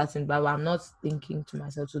I read that in Bible, I'm not thinking to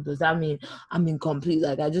myself, so does that mean I'm incomplete?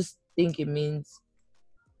 Like I just think it means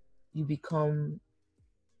you become,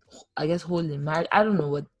 I guess, whole in marriage. I don't know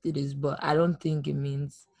what it is, but I don't think it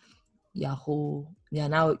means you're whole. You're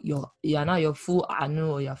now your full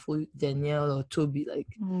Anu or your full Danielle or Toby. Like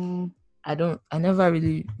I never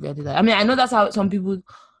really read it. I mean, I know that's how some people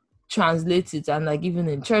translate it, and like even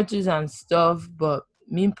in churches and stuff. But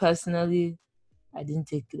me personally, I didn't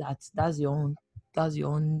take that. That's your own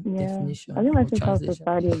definition. I think that's just how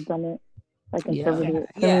society has done it, like interpreted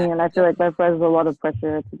it to me, and I feel like that's why there's a lot of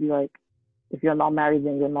pressure to be like, if you're not married,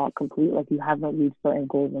 then you're not complete. Like you haven't reached certain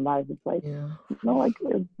goals in life. It's like, like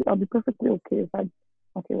I'll be perfectly okay if I.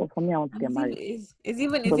 Okay, well for me, I want to get married. It's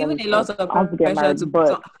even a lot of pressure to put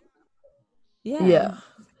on.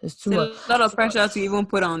 It's too much. A lot of pressure to even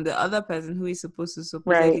put on the other person who is supposed to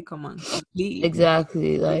supposedly come on complete.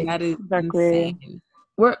 Exactly, like that is insane.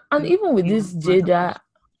 And even with this Jada,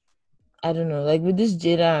 I don't know, like with this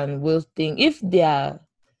Jada and Will thing, if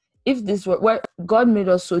this were where God made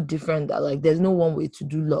us so different that like there's no one way to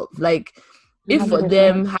do love. Like if for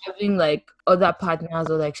them having like other partners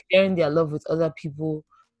or like sharing their love with other people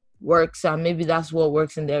works, and maybe that's what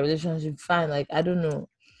works in their relationship, fine. Like I don't know.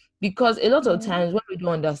 Because a lot of times when we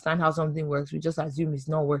don't understand how something works, we just assume it's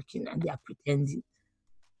not working and they are pretending.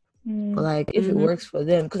 But like if it works for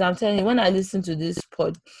them, because I'm telling you, when I listened to this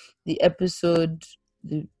the episode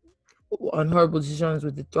on horrible decisions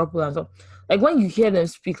with the throuple and stuff, like when you hear them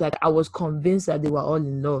speak, like I was convinced that they were all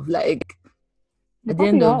in love. Like at the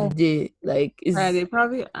end of the day, like they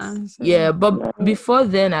probably answer. Yeah, but before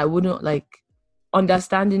then I wouldn't like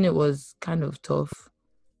understanding it was kind of tough.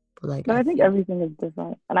 But I think everything is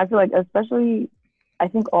different, and I feel like especially I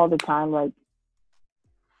think all the time, like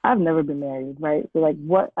I've never been married, right? So like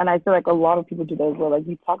and I feel like a lot of people do that as well. Like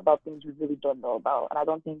you talk about things you really don't know about, and I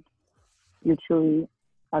don't think you truly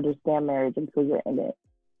understand marriage until you're in it.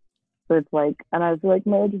 So it's like, and I feel like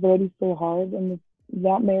marriage is already so hard, and if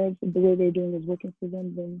that marriage, the way they're doing is working for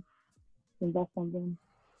them, then that's on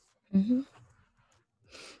them.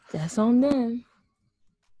 That's on them.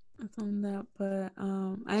 On that, but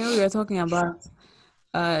I know we were talking about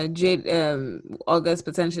August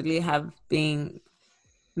potentially have been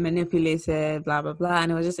manipulated, blah blah blah,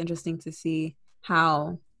 and it was just interesting to see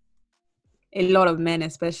how a lot of men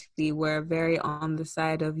especially were very on the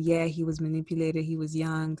side of he was manipulated, he was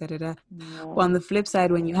young, da da da. But on the flip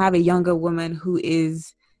side, when you have a younger woman who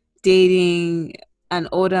is dating an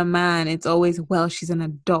older man, it's always, well, she's an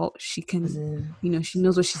adult, she can she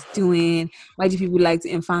knows what she's doing. Why do people like to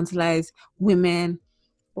infantilize women?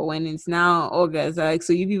 But when it's now August, like,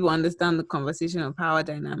 so you people understand the conversation of power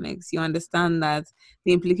dynamics. You understand that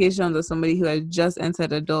the implications of somebody who has just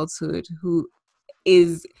entered adulthood, who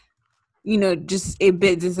is just a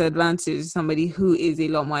bit disadvantaged, somebody who is a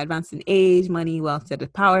lot more advanced in age, money, wealth, the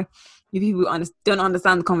power. You people don't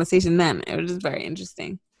understand the conversation then. It was just very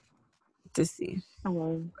interesting to see. But,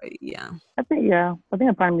 I think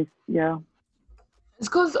the primary, it's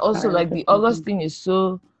because also like the August thing is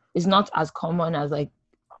not as common as like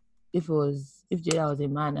if it was if Jada was a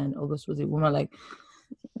man and August was a woman, like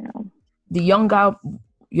the younger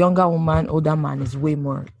woman, older man is way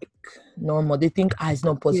more normal. They think it's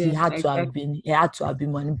not possible. He had to have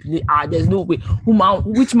been manipulated. There's no way.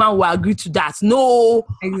 Which man will agree to that? No.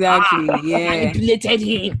 Exactly. Manipulated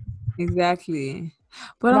him. Exactly.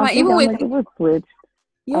 But I'm like, even with it was switched.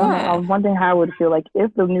 I was wondering how I would feel like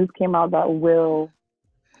if the news came out that Will,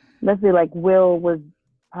 let's say like Will was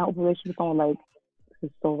out of relationship with someone, like, this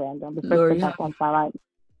is so random. The first thing on my line,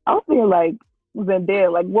 I was feeling like Zendaya,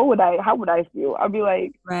 like how would I feel? I'd be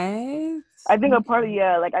like, right. I think a part of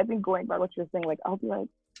like I think going by what you're saying, like I'll be like,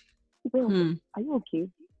 Will, are you okay?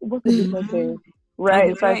 What's the difference there?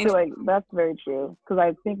 Right. So I feel like that's very true. Because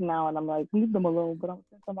I think now and I'm like, leave them alone, but I'll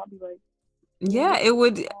be like, yeah, it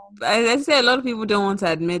would. I say a lot of people don't want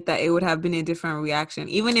to admit that it would have been a different reaction.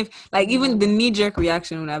 Even if, like, even the knee-jerk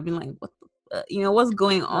reaction would have been like, "What? What's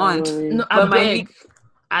going on?" No,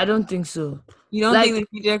 I don't think so. You don't think the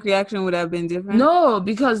knee-jerk reaction would have been different? No,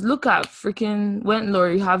 because look at freaking when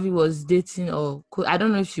Lori Harvey was dating, or I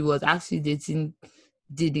don't know if she was actually dating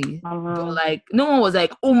Diddy, but like no one was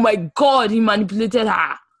like, "Oh my God, he manipulated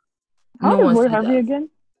her." How old is Lori Harvey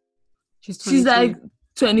again? She's like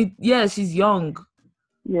 20. Yeah, she's young.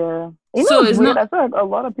 Yeah. So it's weird. I feel like a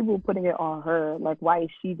lot of people putting it on her. Like, why is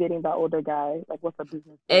she dating that older guy? Like, what's her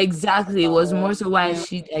business? Exactly. It was more so why is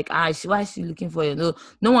she like, why is she looking for you?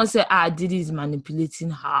 No one said, Diddy is manipulating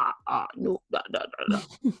her. No.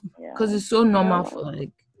 Because it's so normal for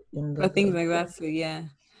like younger things like that. So yeah.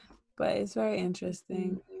 But it's very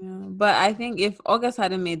interesting, But I think if August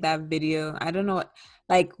hadn't made that video, I don't know what,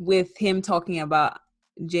 like with him talking about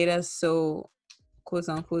Jada so quote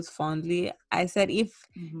unquote fondly, I said if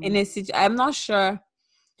in a situation, I'm not sure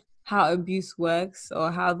how abuse works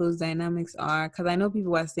or how those dynamics are, because I know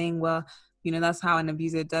people are saying, well, that's how an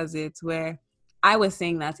abuser does it, where I was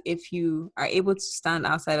saying that if you are able to stand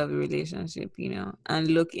outside of the relationship, and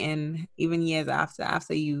look in even years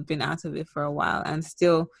after you've been out of it for a while and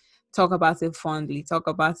still talk about it fondly, talk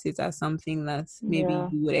about it as something that maybe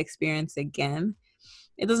you would experience again,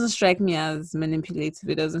 it doesn't strike me as manipulative.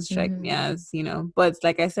 It doesn't strike me as, but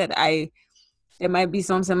like I said, there might be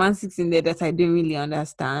some semantics in there that I didn't really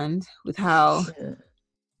understand with how,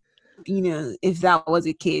 if that was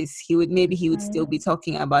the case, he would still be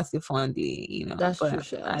talking about it fondly, That's but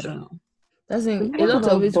true. I don't know. That's a lot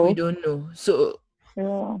of it we don't know. So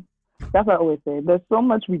yeah, that's what I always say. There's so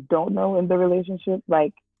much we don't know in the relationship,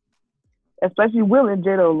 like especially Will and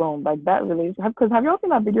Jada alone, like that relationship. Because have y'all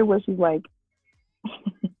seen that video where she's like,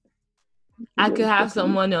 I could have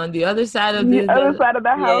someone on the other side of the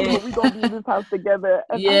house, but we gonna be in this house together.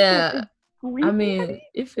 And I mean,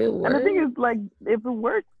 if it works. And the thing is, like, if it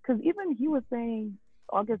works, because even he was saying,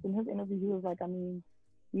 August in his interview, he was like, I mean,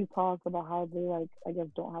 you talk about how they, like, I guess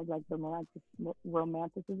don't have like the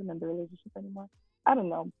romanticism in the relationship anymore. I don't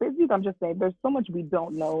know. Basically, I'm just saying, there's so much we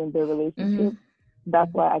don't know in their relationship.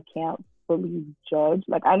 That's why I can't fully judge.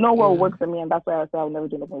 Like, I know what works for me, and that's why I say I'll never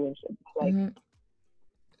do a relationship. Like,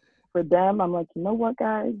 for them, I'm like, you know what,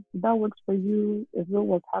 guys, that works for you. If Will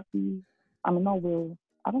was happy, I mean, not Will.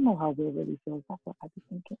 I don't know how Will really feels. That's what I be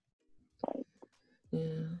thinking. Like,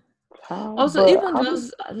 also, even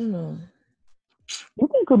just, I don't know. You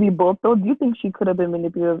think it could be both, though? Do you think she could have been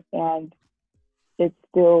manipulative and he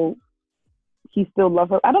still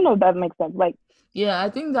loved her? I don't know if that makes sense. Like, yeah, I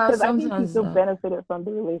think that sometimes I think he still benefited from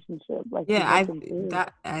the relationship. Like, I think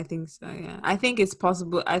so. Yeah, I think it's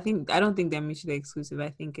possible. I don't think they're mutually exclusive. I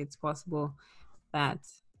think it's possible that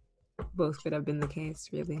both could have been the case.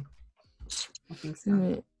 Really, I think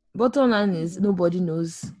so. Bottom line is nobody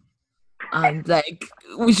knows, and like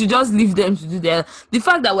we should just leave them to do that. The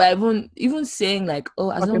fact that we're even saying like,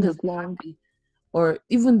 oh, as long as they're happy, or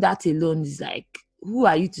even that alone is like, who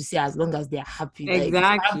are you to say as long as they're happy?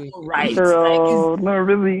 Exactly. Like, right. Girl, no,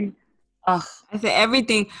 really. I say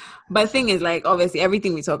everything, but the thing is, like, obviously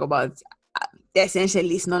everything we talk about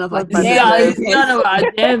essentially it's none of our business. Yeah, it's none of our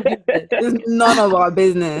damn business. It's none of our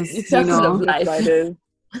business. It's of life.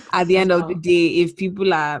 At the end of the day, if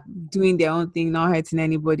people are doing their own thing, not hurting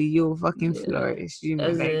anybody, you'll fucking flourish.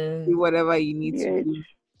 Like do whatever you need to do.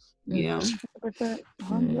 100%.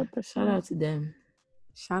 Shout out to them.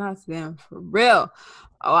 Shout out to them for real.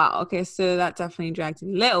 Oh wow. Okay, so that definitely dragged a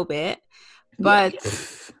little bit, but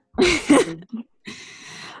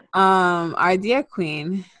our dear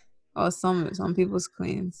queen, or some people's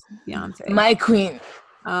queens, Beyonce, my queen,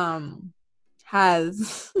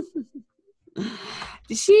 has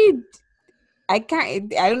she? I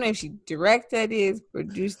don't know if she directed it,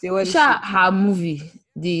 produced it. What her movie?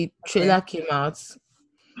 The trailer came out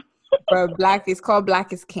for Black. It's called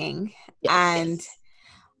Black is King, and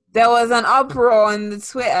there was an uproar on the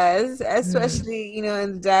Twitters, especially, in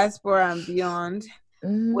the diaspora and beyond,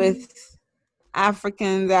 with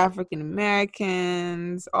Africans, African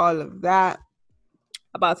Americans, all of that,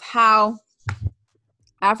 about how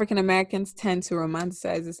African Americans tend to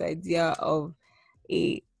romanticize this idea of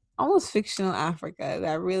a almost fictional Africa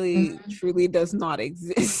that really truly does not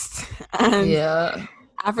exist. And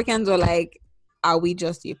Africans were like, are we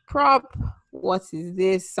just a prop? What is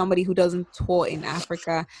this? Somebody who doesn't tour in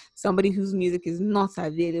Africa, somebody whose music is not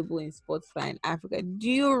available in Spotify in Africa.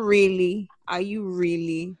 Are you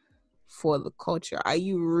really for the culture? Are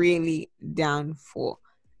you really down for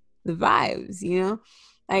the vibes,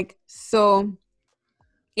 So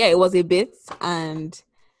yeah, it was a bit, and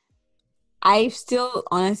I still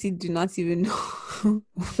honestly do not even know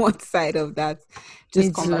what side of that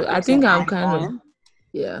just I think I'm kind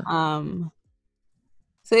of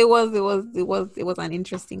so it was an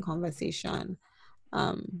interesting conversation.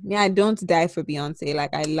 I don't die for Beyonce.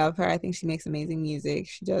 Like, I love her. I think she makes amazing music.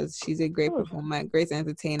 She's a great performer, great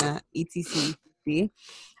entertainer, etc.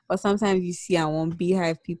 But sometimes you see I want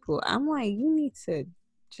Beehive people, I'm like, you need to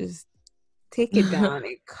just take it down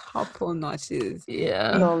a couple notches.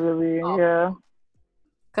 Yeah. No, really, yeah.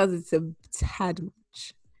 Because it's a tad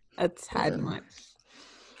much.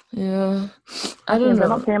 Yeah. I don't know. They're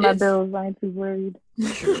not paying my bills. I ain't too worried.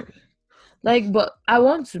 But I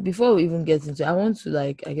want to, before we even get into it, I want to,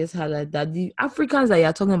 I guess, highlight that the Africans that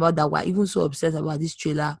you're talking about that were even so upset about this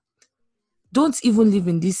trailer don't even live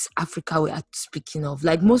in this Africa we are speaking of.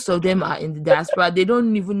 Most of them are in the diaspora. They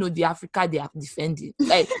don't even know the Africa they are defending.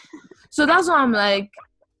 So that's why I'm like,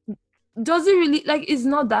 does it really, it's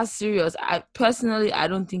not that serious. I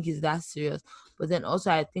don't think it's that serious. But then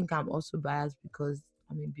also, I think I'm also biased because,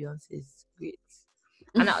 Beyonce is great.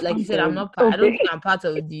 And like you said, I don't think I'm part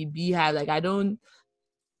of the Beehive. I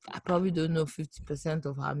probably don't know 50%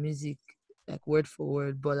 of her music, word for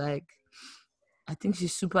word. But, I think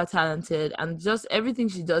she's super talented. And just everything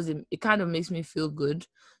she does, it kind of makes me feel good.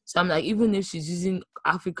 So I'm like, even if she's using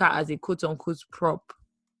Africa as a quote-unquote prop,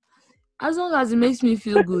 as long as it makes me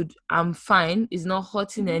feel good, I'm fine. It's not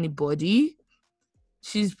hurting anybody.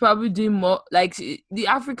 She's probably doing more. The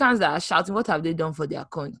Africans that are shouting, what have they done for their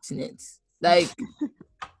continent? That's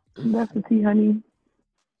the tea, honey.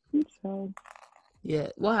 Yeah,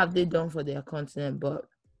 what have they done for their continent? But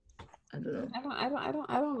I don't know.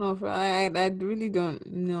 I don't know. I really don't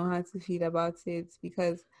know how to feel about it,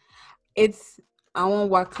 because I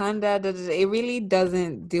want Wakanda. It really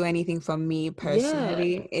doesn't do anything for me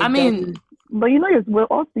personally. Yeah. But we're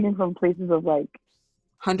all speaking from places of 100%.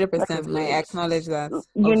 I acknowledge that.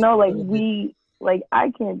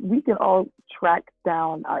 We can all track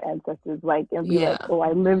down our ancestors, and be like, oh,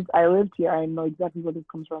 I lived here. I know exactly where this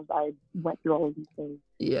comes from. I went through all of these things.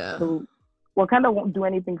 Yeah. So Wakanda won't do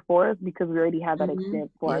anything for us because we already have that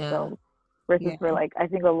experience for ourselves. Versus for I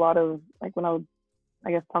think a lot of when I would,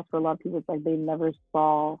 I guess, talk to a lot of people, it's they never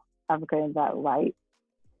saw Africa in that light.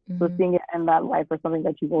 So seeing it in that light for something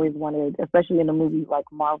that you've always wanted, especially in a movie like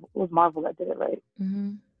Marvel, it was Marvel that did it, right?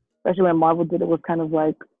 Especially when Marvel did it, was kind of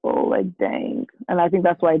dang. And I think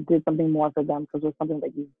that's why I did something more for them, because it was something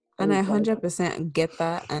that you. And I 100% get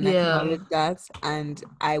that and acknowledge that, and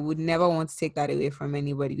I would never want to take that away from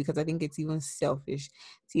anybody, because I think it's even selfish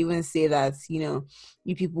to even say that, you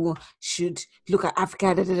people should look at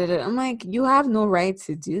Africa. I'm like, you have no right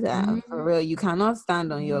to do that. For real. You cannot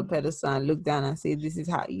stand on your pedestal and look down and say this is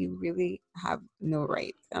how. You really have no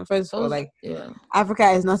right. And first of all,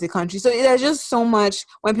 Africa is not a country. So there's just so much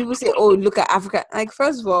when people say, oh, look at Africa.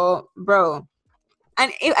 First of all, bro,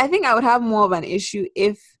 and I think I would have more of an issue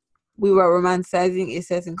if we were romanticizing a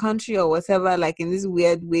certain country or whatever, in this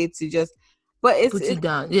weird way to just, but it's put it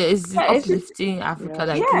down. Yeah, it's uplifting Africa.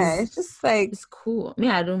 It's just it's cool.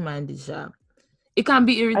 I don't mind it. It can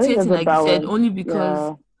be irritating, like you said, only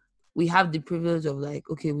because we have the privilege of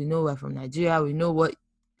okay, we know we're from Nigeria. We know what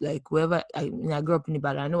wherever I grew up in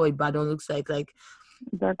Ibadan, I know what Ibadan looks like.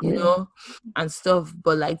 Exactly. And stuff.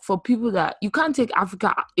 But for people that you can't take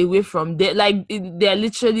Africa away from, they're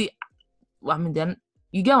literally,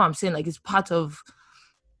 you get what I'm saying? It's part of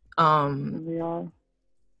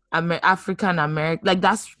African American,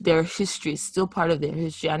 that's their history. It's still part of their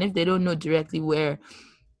history. And if they don't know directly where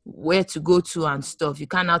to go to and stuff, you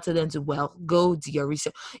can't now tell them to go do your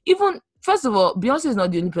research. Even first of all, Beyonce is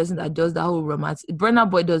not the only person that does that whole romance. Burna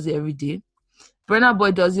Boy does it every day. Burna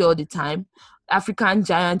Boy does it all the time. African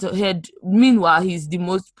giant head. Meanwhile, he's the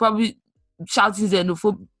most probably shouting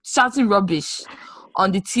rubbish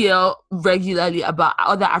on the TL regularly about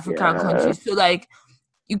other African countries. So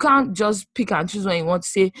you can't just pick and choose when you want to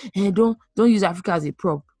say, hey, don't use Africa as a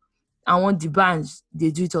prop. I want the bands,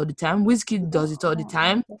 they do it all the time. Wizkid does it all the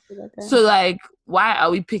time. So like, why are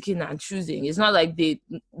we picking and choosing? It's not like they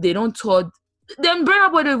don't tour. Then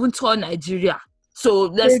Burna Boy don't even tour Nigeria. So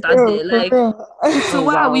let's start there. Like, so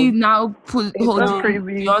why are we now holding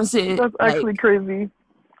Beyonce? That's actually crazy.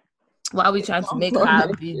 Why are we trying to make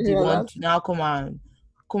her be the one to now come and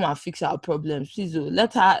fix our problems? Please do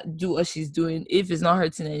let her do what she's doing. If it's not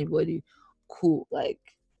hurting anybody, cool. Like,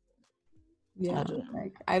 yeah,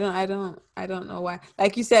 I don't know why.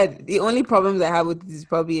 Like you said, the only problems I have with this is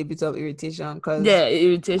probably a bit of irritation. Cause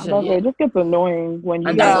irritation. It just gets annoying when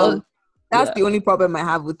you. That's the only problem I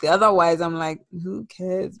have with it. Otherwise, I'm like, who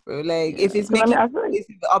cares, bro? Like, if it's making, if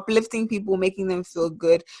it's uplifting people, making them feel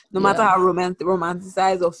good, no matter how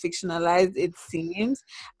romanticized or fictionalized it seems,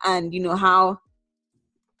 and you know how,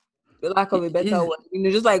 for lack of a better word, you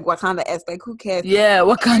know, just like Wakanda-esque, like who cares? Yeah,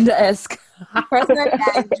 Wakanda-esque. Personally,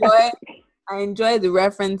 I enjoy the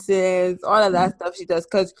references, all of that stuff she does,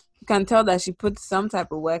 because you can tell that she puts some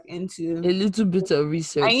type of work into a little bit of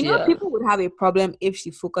research. And you know, people would have a problem if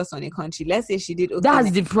she focused on a country. Let's say she did.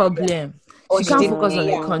 That's the problem. She can't focus on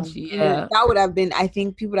a country. Yeah, that would have been. I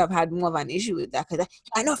think people would have had more of an issue with that because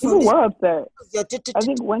I know people were upset. I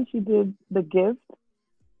think when she did the gift,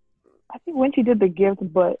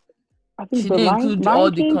 but I think she didn't include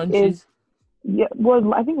all the countries.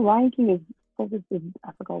 I think Lion King is focused in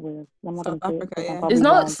Africa. Where I'm not going to say it. It's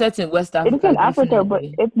not set in West Africa. It's in Africa, but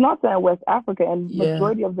it's not set in West Africa. And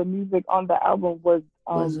majority of the music on the album was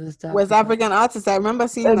West African artists. I remember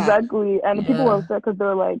seeing that. Exactly. And people were upset because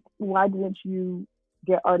they're like, why didn't you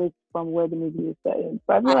get artists from where the movie is set in?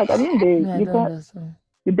 So I feel like at the end of the day, you can't.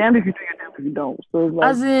 You're damned if you do, you're damned if you don't. So it's like,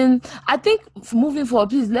 as in, I think moving forward,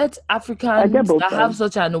 please let Africans that have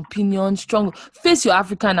such an opinion strong face your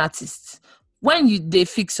African artists. When they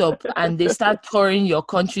fix up and they start touring your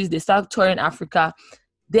countries, they start touring Africa,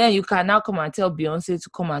 then you can now come and tell Beyonce to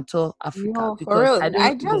come and tour Africa. No, for real.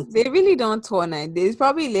 They really don't tour nowadays. It's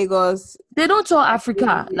probably Lagos. They don't tour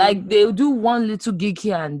Africa. Like, they'll do one little gig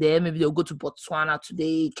here and there. Maybe they'll go to Botswana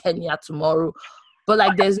today, Kenya tomorrow. But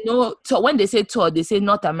like, there's no tour. When they say tour, they say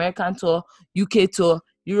North American tour, UK tour,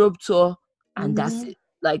 Europe tour, and that's it.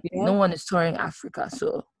 Like, no one is touring Africa.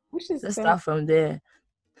 So let's start from there.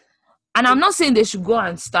 And I'm not saying they should go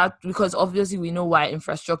and start, because obviously we know why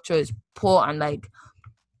infrastructure is poor, and like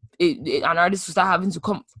an artist will start having to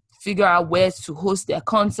come figure out where to host their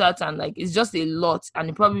concerts, and like it's just a lot, and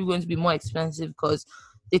it's probably going to be more expensive because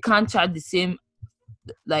they can't charge the same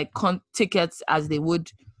like tickets as they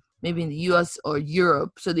would maybe in the US or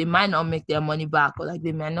Europe, so they might not make their money back, or like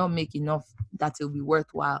they might not make enough that it'll be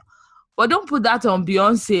worthwhile. But don't put that on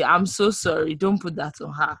Beyonce. I'm so sorry. Don't put that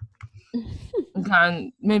on her.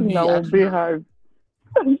 Can maybe Beehive.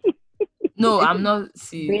 No, I'm not.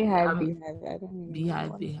 See, Beehive.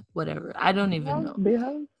 Whatever. I don't even know.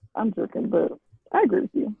 Beehive. I'm joking, but I agree with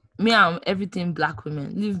you. Me, I'm everything black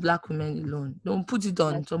women. Leave black women alone. Don't put it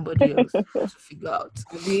on somebody else to figure out.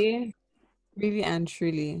 Really and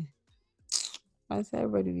truly, I say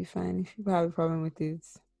everybody be fine. If people have a problem with it,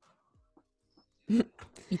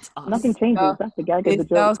 it's us. Nothing changes. That's the gag of the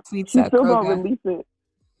joke. She's still gonna release it.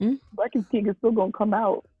 Black King is still gonna come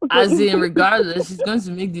out. As in, regardless, she's going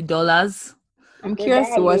to make the dollars. I'm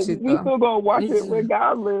curious to watch it. We're still gonna watch it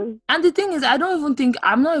regardless. And the thing is, I'm not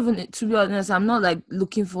even, to be honest, I'm not like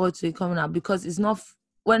looking forward to it coming out, because it's not,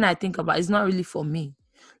 when I think about it, it's not really for me.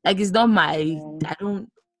 Like, it's not I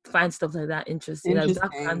don't find stuff like that interesting. Like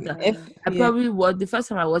Black Panther. The first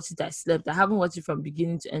time I watched it, I slept. I haven't watched it from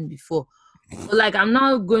beginning to end before. But like, I'm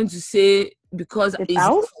not going to say because it's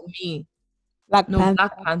for me. Black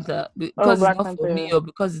Panther. Because it's not for me, or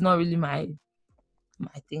because it's not really my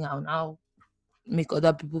thing. I'll now make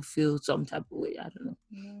other people feel some type of way. I don't know.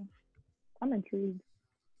 Yeah. I'm intrigued.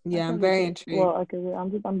 Yeah, I'm very intrigued. Well, okay,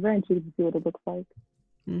 I'm very intrigued to see what it looks like.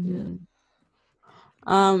 Mm-hmm.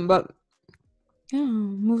 But yeah,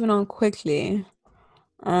 moving on quickly.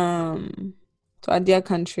 To our dear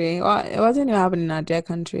country. Well, it wasn't even happening in our dear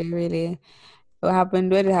country, really. What happened?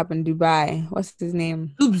 Where did it happen? Dubai. What's his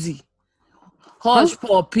name? Oopsie. Hush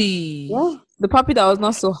puppy. Yeah. The puppy that was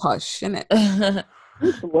not so hush, innit?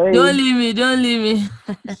 Don't leave me.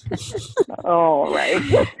 Oh, right.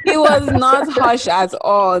 He was not hush at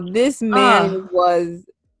all. This man was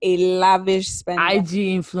a lavish spender.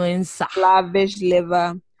 IG influencer. Lavish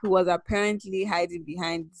liver, who was apparently hiding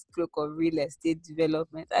behind this cloak of real estate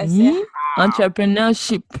development. I said,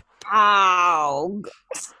 entrepreneurship. How?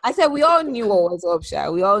 I said, we all knew what was up, Sha.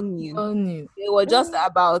 We all knew. They were just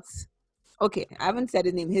about... Okay, I haven't said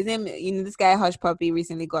his name. His name, this guy, Hush Puppy,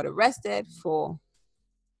 recently got arrested for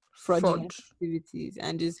fraudulent activities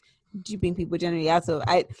and just duping people generally out of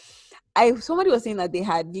somebody was saying that they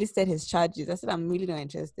had listed his charges. I said I'm really not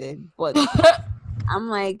interested, but I'm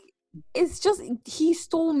like, it's just he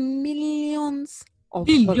stole millions of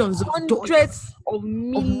dollars, hundreds of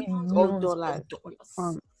millions of dollars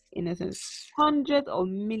from innocents, hundreds of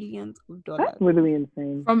millions of dollars. That's really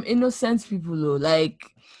insane. From innocent people, though, like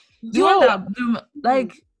I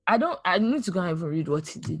need to go and even read what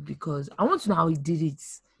he did because I want to know how he did it.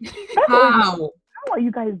 How are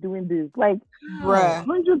you guys doing this? Like, bruh,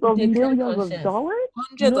 hundreds of millions of dollars?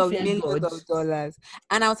 Hundreds of millions of dollars.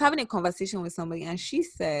 And I was having a conversation with somebody and she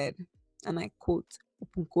said, and I quote,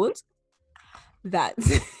 open quote, that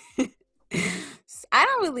I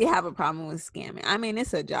don't really have a problem with scamming. I mean,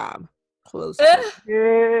 it's a job. Close.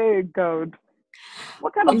 Yeah, God.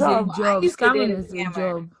 What kind of job? Scamming is a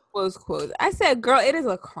job. Close quote. I said, girl, it is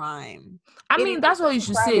a crime. I mean, that's what you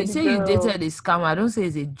should say. Say you dated a scammer. I don't say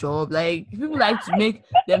it's a job. Like, people like to make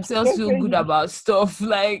themselves feel good about stuff.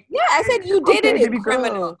 Like, yeah, I said you dated a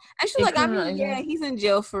criminal. And she's like, he's in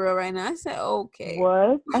jail for real right now. I said, okay.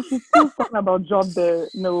 What? I should still talking about job there.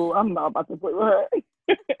 No, I'm not about to play with her.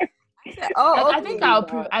 I said, okay. I think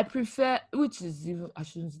I prefer, which is even, I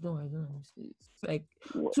don't know. Like,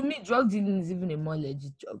 to me, drug dealing is even a more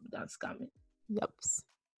legit job than scamming. Yep.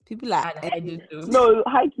 People like no,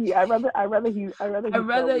 high key. I rather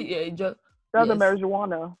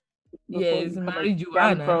marijuana. Yes,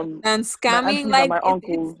 marijuana and scamming. Like my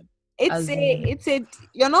uncles. It's a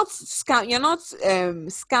you're not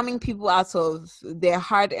scamming people out of their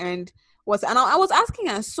hard earned and I was asking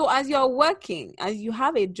her, so as you're working, as you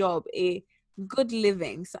have a job, a good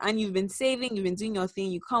living, and you've been saving, you've been doing your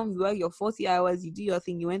thing, you come work your 40 hours, you do your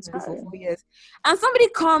thing, you went to school for 4 years, and somebody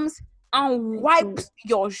comes and wipes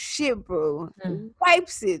your shit, bro.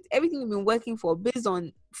 Wipes it. Everything you've been working for based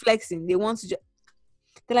on flexing. They want to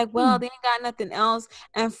they're like, well, they ain't got nothing else.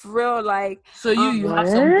 And for real, like, so you have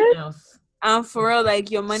something else. And for real,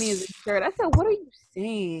 like, your money is insured. I said, what are you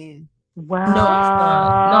saying? Wow. No,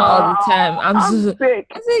 not all the time. I'm sick.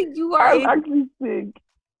 I said, I'm actually sick.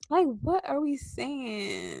 Like, what are we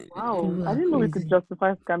saying? Wow. I didn't know we could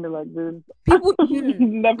justify scamming like this. People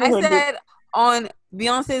I said on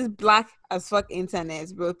Beyonce's Black as Fuck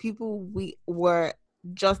internet, bro, people were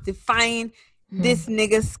justifying this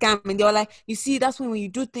nigga scamming. They were like, you see, that's when you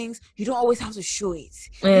do things, you don't always have to show it.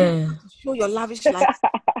 You don't have to show your lavish life.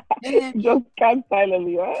 Just scam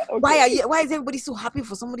silently, right? Okay. Why is everybody so happy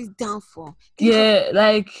for somebody's downfall?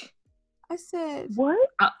 Like I said, what?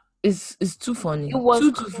 It's too funny. It was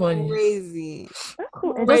too funny. Crazy.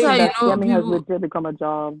 That's how you know scamming has legit become a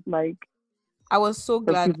job. Like, I was so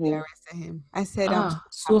glad they arrested him. I said, I'm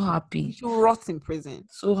so happy. He rot in prison.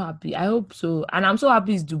 So happy. I hope so. And I'm so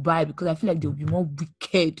happy it's Dubai because I feel like they'll be more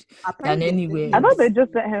wicked than anywhere. I thought they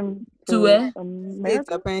just sent him to where? States,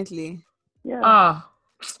 apparently. Yeah.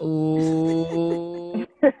 Oh.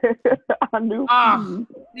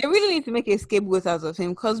 They really need to make a scapegoat out of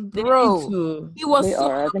him because, bro, he was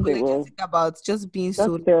so apologetic about just being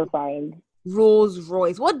so terrifying. Rolls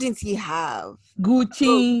Royce. What didn't he have?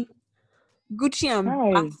 Gucci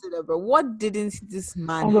ambassador, bro. What didn't this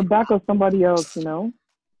man on the back of somebody else, you know?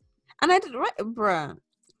 And I did right, bruh.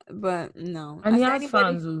 But no. And he has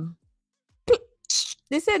fans.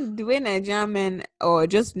 They said the way Nigerian men or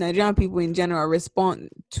just Nigerian people in general respond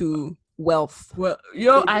to wealth. Well,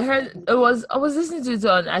 I heard I was listening to it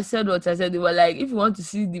on. I said what I said. They were like, if you want to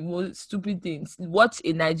see the most stupid things, watch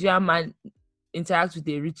a Nigerian man interact with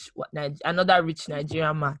another rich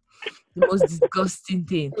Nigerian man. The most disgusting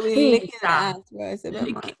thing.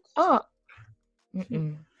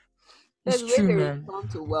 It's true, man.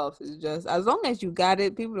 Respond to wealth is just as long as you got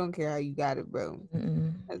it. People don't care how you got it, bro.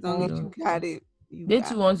 As long as you got it. They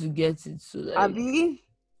too want to get it, so like, Abi,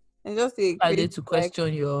 and just to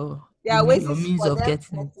question your means of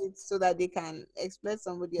getting it, so that they can exploit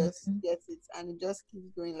somebody else gets it, and it just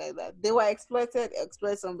keeps going like that. They were exploit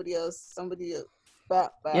somebody else.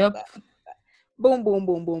 Boom, boom,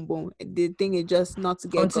 boom, boom, boom. The thing is just not to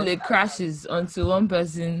get until it crashes, until one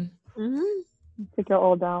person take it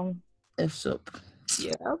all down. F's up.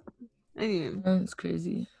 Yep. Anyway, that's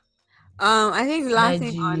crazy. I think the last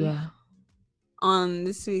thing on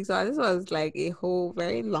this week, so this was like a whole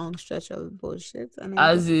very long stretch of bullshit.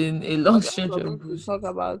 As in a long stretch of bullshit. Talk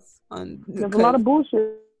about there's a lot of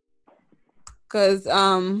bullshit. Because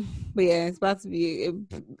but yeah, it's about to be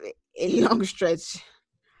a long stretch.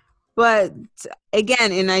 But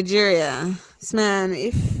again, in Nigeria, man,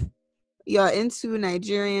 if you're into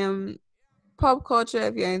Nigerian pop culture,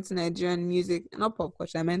 if you're into Nigerian music, not pop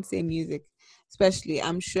culture, I meant to say music, especially,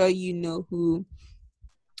 I'm sure you know who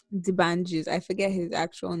D'banj is. I forget his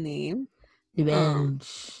actual name.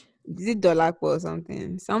 D'banj. Is it Dolapo or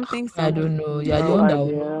something? Something. I don't know. Yeah, no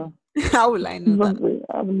idea. How will I know that?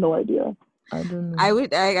 I have no idea. I don't know.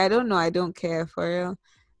 I don't know. I don't care for real.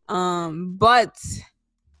 But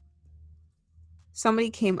somebody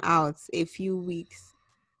came out a few weeks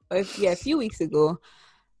ago,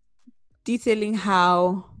 detailing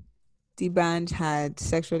how D'banj had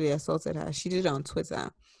sexually assaulted her. She did it on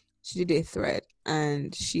Twitter. She did a thread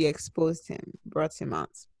and she exposed him, brought him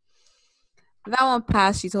out. That one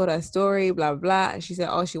passed. She told her story, blah, blah. She said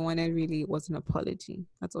all she wanted really was an apology.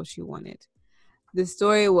 That's all she wanted. The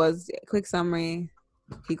story was a quick summary.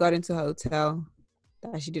 He got into her hotel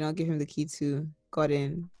that she did not give him the key to, got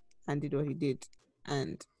in and did what he did.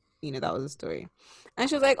 And, that was the story. And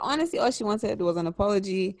she was like, honestly, all she wanted was an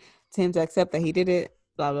apology to him to accept that he did it,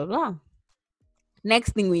 blah, blah, blah.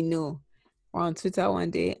 Next thing we know, we're on Twitter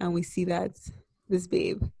one day and we see that this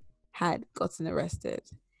babe had gotten arrested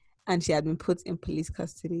and she had been put in police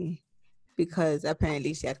custody because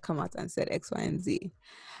apparently she had come out and said X, Y, and Z.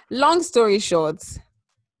 Long story short,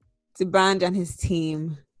 D'banj and his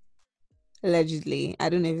team, allegedly, I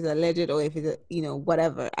don't know if it's alleged or if it's,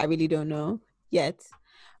 whatever. I really don't know yet.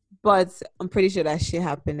 But I'm pretty sure that shit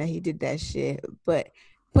happened, that he did that shit. But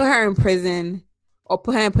put her in prison or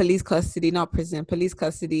put her in police custody, not prison, police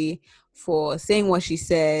custody for saying what she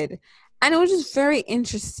said. And it was just very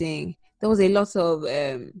interesting. There was a lot of,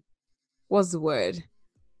 what's the word?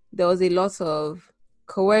 There was a lot of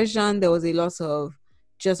coercion. There was a lot of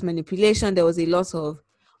just manipulation. There was a lot of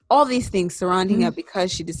all these things surrounding her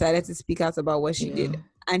because she decided to speak out about what she did.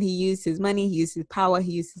 And he used his money, he used his power,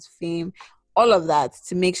 he used his fame, all of that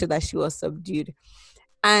to make sure that she was subdued.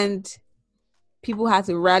 And people had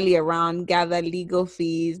to rally around, gather legal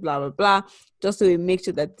fees, blah, blah, blah, just to make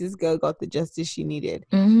sure that this girl got the justice she needed.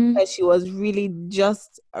 But she was really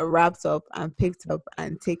just wrapped up and picked up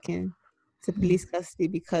and taken to police custody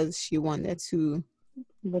because she wanted to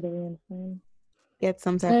get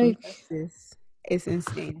some type of justice. It's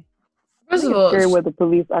insane. First of all, scary where the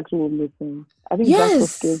police actually listen. I think that's what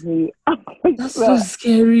scares me. That's so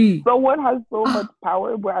scary. Someone has so much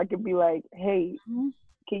power where I could be like, hey,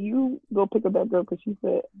 can you go pick up that girl? Because she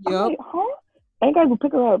said, I'm like, huh? And you guys will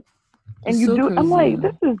pick her up. And you do. Crazy. I'm like,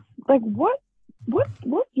 this is like, what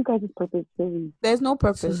you guys' purpose really? There's no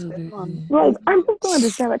purpose. Like, I'm just don't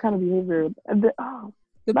understand that kind of behavior. And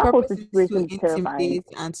the purpose is to intimidate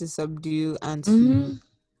and to subdue and to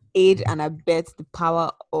aid and abet the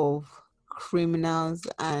power of criminals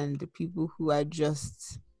and people who are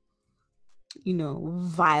just,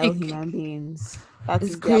 vile human beings. That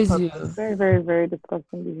is crazy. Very, very, very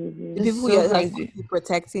disgusting behavior. The people who are supposed to be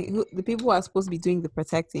protecting, the people who are supposed to be doing the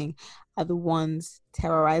protecting, are the ones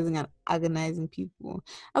terrorizing and agonizing people.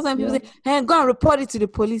 That's why people say, "Hey, go and report it to the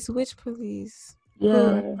police." Which police?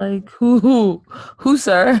 Yeah, like who,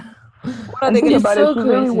 sir? What are they going about it? She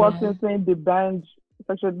really walked in saying D'banj,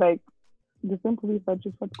 such a like. The same police that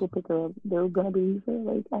just had to go pick her up, they're gonna believe her.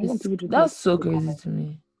 Like, I want to just that's so crazy to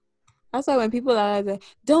me. That's why when people are like,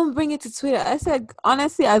 don't bring it to Twitter, I said,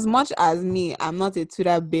 honestly, as much as me, I'm not a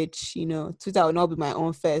Twitter bitch, Twitter will not be my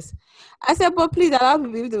own first. I said, but please allow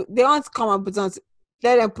people they want to come and put on,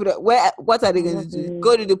 let them put up. What are they going to do?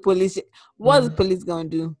 Go to the police. What's the police going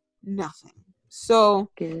to do? Nothing. So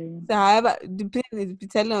however, depending, be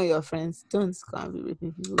telling all your friends, don't come and be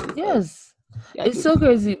raping people. Yes. It's so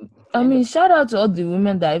crazy. I mean, shout out to all the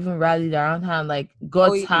women that even rallied around her and like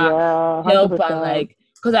got her help and like,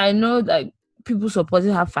 because I know like people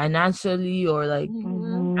supported her financially or like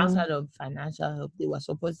outside of financial help, they were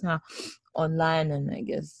supporting her online and I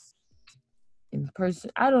guess in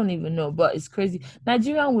person. I don't even know, but it's crazy.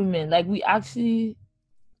 Nigerian women, like we actually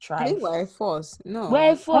try. I think we're a force. No,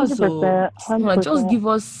 we're a force. 100%, 100%. Just give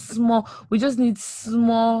us small. We just need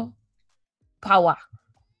small power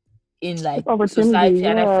in like society,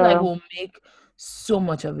 and I feel like we'll make so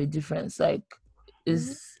much of a difference. Like,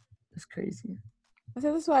 it's crazy. I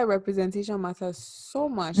said that's why representation matters so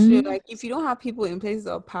much. Like, if you don't have people in places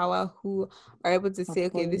of power who are able to say,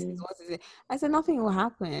 okay, this is what is it, I said nothing will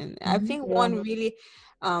happen. I think one really,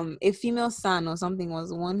 a female son or something was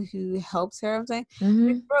the one who helped her. I'm saying,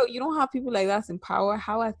 bro, you don't have people like that in power.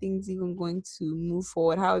 How are things even going to move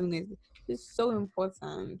forward? How are they? It's so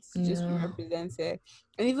important to just be represented.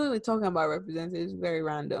 And even we're talking about represented, it's very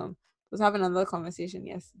random. I was having another conversation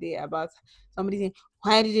yesterday about somebody saying,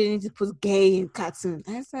 why did they need to put gay in cartoon?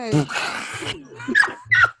 I said,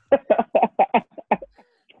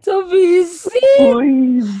 Toby,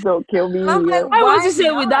 please don't kill me. Like, I want to say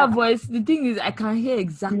it with that voice. The thing is, I can hear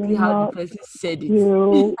exactly how the person said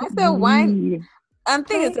it. I said, why? And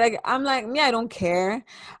thing is, like, I'm like, me, I don't care.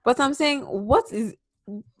 But I'm saying, what is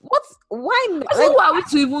why not? Like, who are we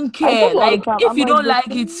to even care? Like, if you don't like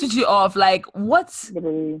it, switch it off. Like, what?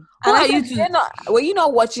 Who are you to? Were you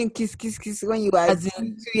not watching Kiss Kiss Kiss when you were 5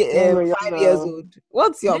 years old?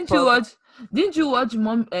 What's your problem? Didn't you watch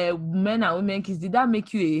Men and Women Kiss? Did that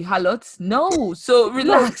make you a harlot? No. So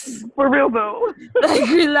relax. No, for real though. Like,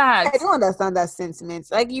 relax. I don't understand that sentiment.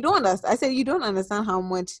 Like, you don't understand. I said you don't understand how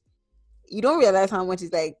much. You don't realize how much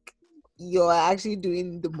is like you're actually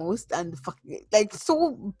doing the most and fucking like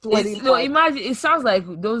so bloody. No, imagine it sounds like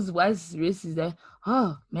those white racists that,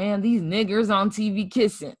 oh man, these niggers on TV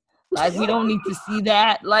kissing. Like, we don't need to see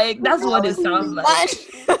that. Like, that's what it sounds like.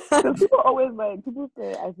 People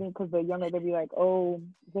say, I think because they're younger, they'll be like, oh,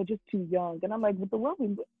 they're just too young. And I'm like, with the world,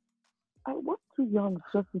 what's too young?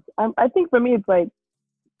 I think for me, it's like,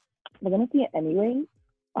 we're going to see it anyway.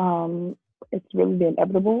 It's really the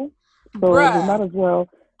inevitable. So we might as well.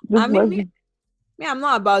 I'm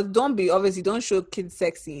not about. Don't show kids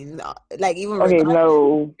sex scenes. Like, even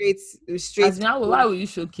no. Straight. Why would you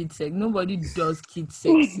show kids sex? Nobody does kids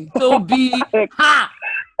sexy. Toby, ha.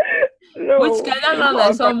 No, which kind of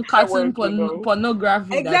like some cartoon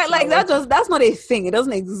pornography. Exactly, like that's not a thing. It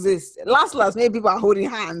doesn't exist. Last, maybe people are holding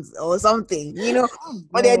hands or something,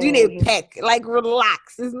 or they're doing a peck. Like,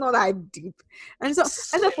 relax. It's not that deep. And so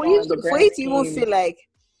for you to even feel like.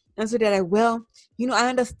 And so they're like, well, I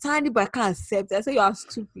understand it, but I can't accept it. I say, you are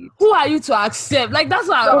stupid. Who are you to accept? Like, that's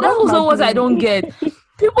also what I don't get.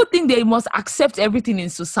 People think they must accept everything in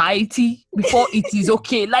society before it is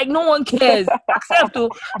okay. Like, no one cares. Accept or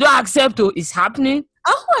don't accept or it's happening.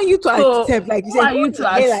 Who are you to accept? Like you said, who are you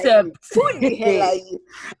to accept? Who the hell are you?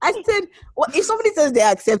 I said, well, if somebody says they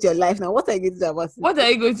accept your life now, what are you going to do about it? What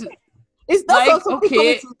are you going to? It's not like,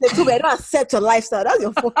 okay. I don't accept your lifestyle. That's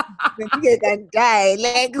your fucking you can die.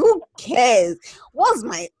 Like, who cares? What's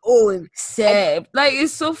my own? Like,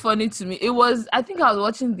 it's so funny to me. It was, I think I was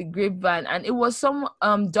watching The Grapevine, and it was some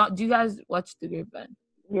do you guys watch The Grapevine?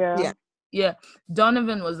 Yeah.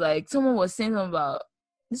 Donovan was like, someone was saying something about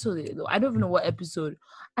this was I don't even know what episode,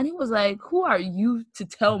 and he was like, who are you to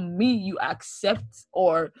tell me you accept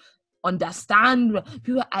or understand?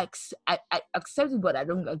 People, I accept it, but I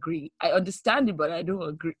don't agree. I understand it, but I don't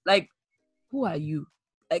agree. Like, who are you?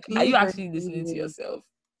 Like, are you actually listening to yourself?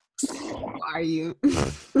 Who are you?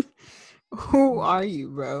 Who are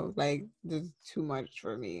you, bro? Like, this is too much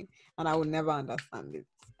for me, and I would never understand it.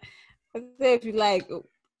 I say, if you like,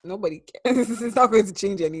 nobody cares. It's not going to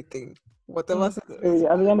change anything. Whatever. At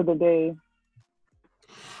the end of the day.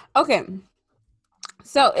 Okay.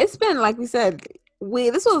 So it's been, like we said,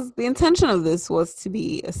 this was the intention of this was to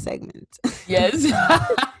be a segment. Yes.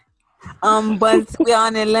 But we are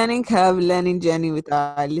on a learning journey with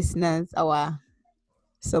our listeners, our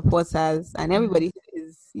supporters, and everybody who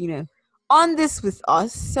is, on this with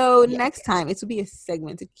us. So next time it will be a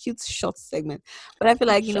segment, a cute short segment. But I feel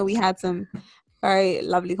like, we had some very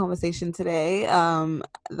lovely conversation today.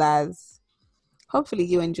 That's hopefully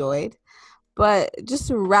you enjoyed. But just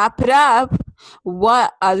to wrap it up,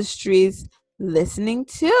 what are the streets listening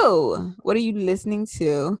to? What are you listening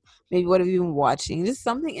to? Maybe what have you been watching? Just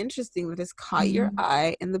something interesting that has caught your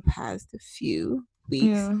eye in the past few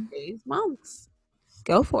weeks, days, months.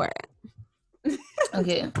 Go for it.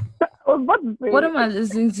 Okay. What am I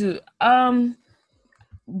listening to?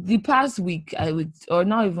 The past week, or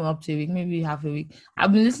not even up to a week, maybe half a week,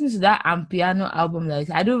 I've been listening to that Amapiano album.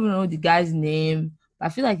 Like, I don't even know the guy's name, but I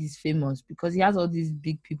feel like he's famous because he has all these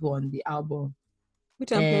big people on the album.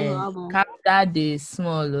 Which album? Capta de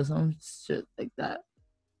Small or some shit like that.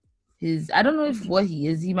 I don't know if what he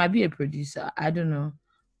is. He might be a producer. I don't know,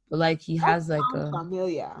 but like he has like a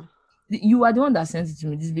familiar. You are the one that sent it to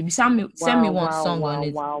me. This baby send me one song on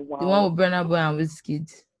it. The one with Burna Boy and Wizkid.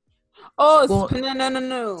 Oh, no.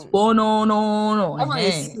 That one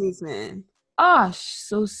is sweet, man. Ah,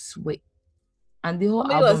 so sweet. And the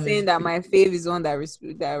whole album was saying that my fave is one that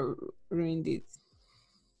ruined it.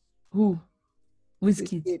 Who?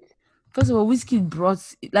 Wizkid. First of all, Wizkid brought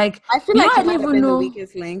like. I feel like he might have been the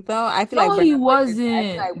weakest link, though. I feel like he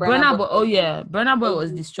wasn't. Burna Boy. Oh yeah, Burna Boy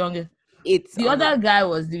was the strongest. The other guy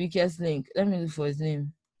was the weakest link. Let me look for his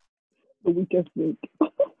name. The weakest link.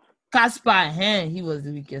 Cassper. He was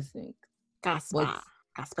the weakest link. Cassper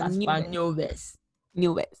Nyovest.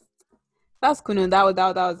 That's cool.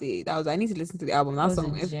 That was. I need to listen to the album. That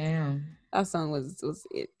song. That song was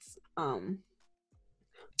it. Oh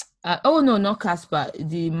no, not Cassper.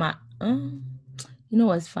 You know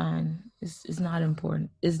what's fine. It's not important.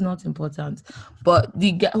 It's not important. But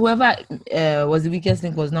whoever was the weakest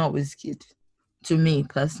link was not Wizkid. To me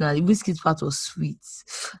personally, Wizkid's part was sweet.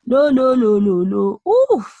 No.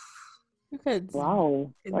 Oof. Wow.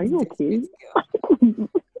 Are you okay?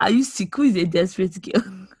 Are you sick? Who is a desperate girl?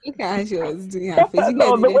 Look at how she was doing her face.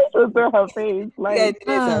 No, the way she was doing her face. Like,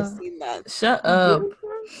 I've seen that. Shut up.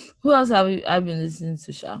 Who else have I've been listening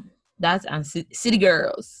to, Sha? That and City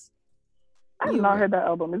Girls. I've not heard that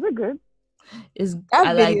album. Is it good?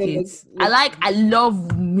 I like it. I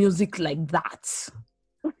love music like that.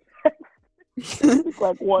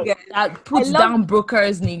 Like what? That puts down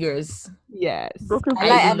brokers, niggers. Yes.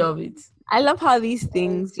 I love it. I love how these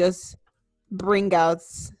things just bring out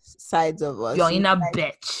sides of us. Your inner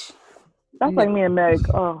bitch. That's like me and Meg.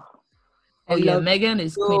 Oh yeah, Megan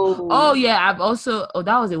is queen. Oh yeah, I've also. Oh,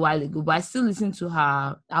 that was a while ago, but I still listen to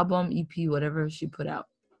her album, EP, whatever she put out.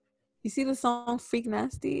 You see the song "Freak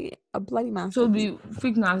Nasty"? A bloody masterpiece. So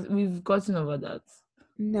Freak Nasty. We've gotten over that.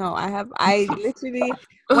 No, I have. I literally,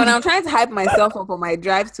 when I'm trying to hype myself up on my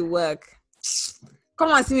drive to work,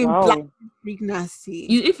 come on, see me black Freak Nasty.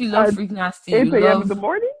 If you love Freak Nasty, 8 a.m. in the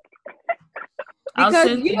morning.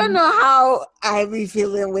 Because you don't know how I be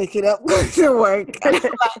feeling waking up going to work.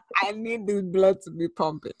 I need the blood to be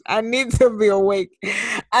pumping. I need to be awake.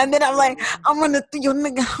 And then I'm like, I'm gonna do your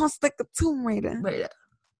nigga house like a Tomb Raider. You're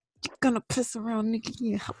gonna piss around, nigga.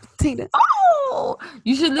 You hot potato. Oh,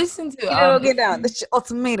 you should listen to get down. That's your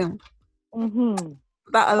ultimatum. Mm-hmm.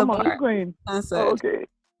 That other part. Censored. Okay.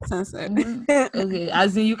 Censored. Okay.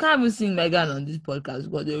 As in, you can't even sing Megan on this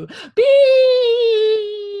podcast. But beep.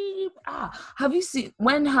 Have you seen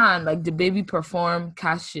when like the baby perform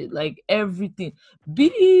cash shit, like everything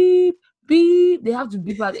beep beep, they have to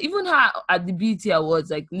beep out. Even her at the BET Awards,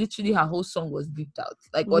 like literally her whole song was beeped out,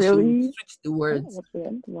 like or really? She switched the words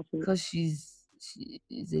because she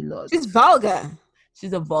is a lot. She's vulgar.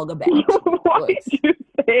 She's a vulgar bitch. Why did you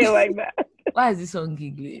say it like that? Why is this song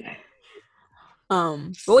giggling?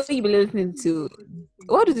 What do you be listening to?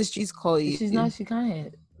 What do the streets call you? She can't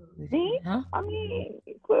hear. Me? Huh? I mean,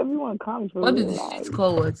 so everyone comes for what do the streets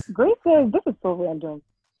call what? Grace says this is so random.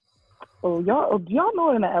 Oh, do y'all know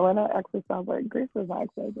what an Atlanta accent sounds like? Grace is my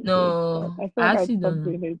accent. No, I actually don't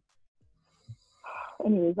know.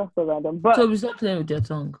 Anyways, that's so random. But Toby, stop playing with your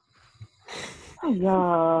tongue.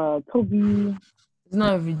 Yeah, Toby. It's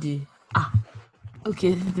not every day.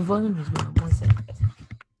 Okay, the volume is well. 1 second.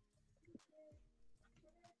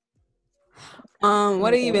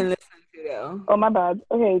 What have you been listening to though? Oh my bad.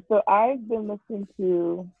 Okay, so I've been listening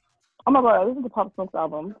to. Oh my god, I listened to Pop Smoke's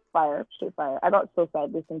album, Fire, Straight Fire. I got so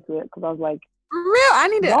sad listening to it because I was like, real? I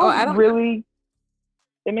need it. Oh, I don't really.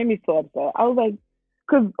 It made me so upset. I was like,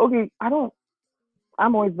 because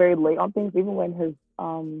I'm always very late on things, even when his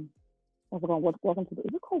I forgot welcome to the.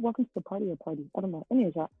 Is it called Welcome to the Party or Party? I don't know.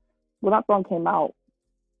 Anyways, when that song came out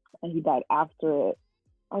and he died after it,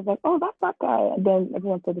 I was like, oh, that's that guy. And then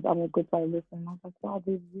everyone said this album was good, so I listened. And I was like, wow,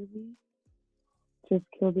 they really just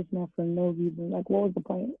killed this man for no reason. Like, what was the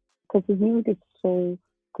point? Because his music is so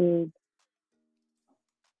good.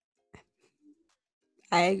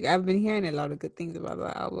 I've been hearing a lot of good things about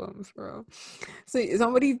that album, bro. So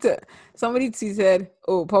somebody said,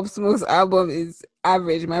 "Oh, Pop Smoke's album is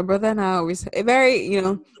average." My brother and I always a very,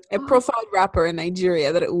 a profiled rapper in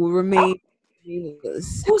Nigeria that it will remain.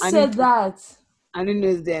 Who said that? I don't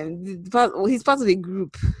know them. He's part of a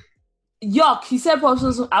group. Yuck! He said Pop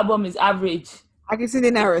Smoke's album is average. I can see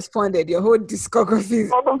they now responded. Your whole discography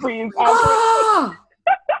is average.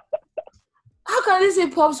 How can they say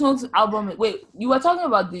Pop Smoke's album? Wait, you were talking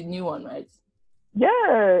about the new one, right?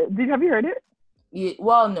 Yeah. Have you heard it? Yeah.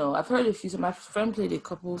 Well, no, I've heard a few. So my friend played a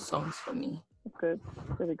couple songs for me. It's good.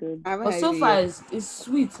 It's really good. But so far, it's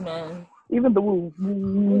sweet, man. Even the woo.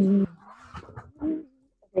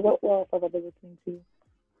 What else have I been listening to?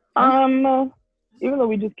 Even though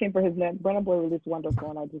we just came for his neck, Burna Boy released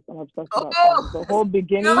Wonderful, and I'm obsessed with that song. The whole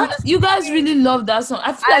beginning. You guys really love that song.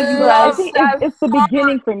 I feel like you guys. It's the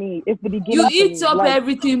beginning for me. It's the beginning. You eat up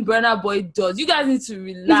everything Burna Boy does. You guys need to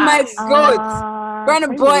relax. He's my goat.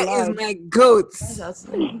 Burna Boy is my goat.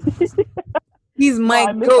 He's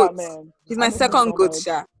my goat. He's my second goat,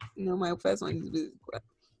 Sha. No, my first one is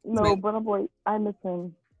No, Burna Boy, I miss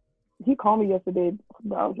him. He called me yesterday,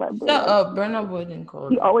 but I was like, bro. Shut up, Burna Boy didn't call.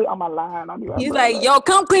 He always on my line. He's like, yo,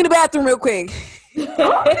 come clean the bathroom real quick. So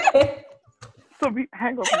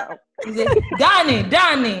hang up now. He's like, Danny. You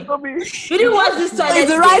didn't watch this toilet. Is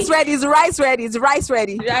the rice ready? Is the rice ready?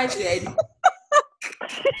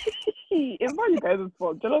 It's not you guys'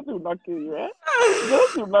 fault. Jealousy will not kill you, right?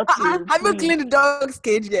 Jealousy will not kill you. I haven't cleaned the dog's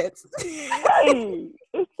cage yet. Hey,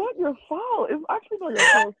 it's not your fault. It's actually not your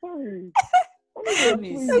fault. Sorry.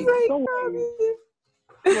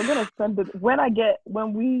 We're gonna send it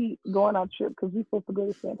when we go on our trip because we're supposed to go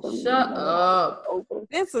to Santorini. Shut up.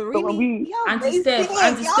 Santorini. So when we Auntie Steph,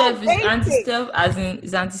 as in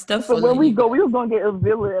is Auntie Steph. So when we go, we was gonna get a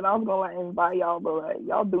villa, and I was gonna invite y'all, but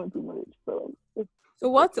y'all doing too much. So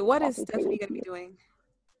what is Stephanie gonna be doing?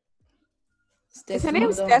 Is her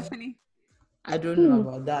name Stephanie? I don't know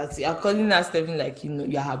about that. You're calling her Stephanie like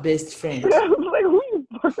you're her best friend. Yeah, like who are you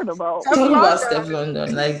talking about? Talking about Steph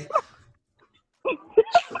London, like.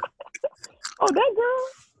 Oh, that girl.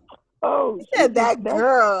 Oh, you said that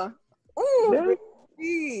girl. Ooh,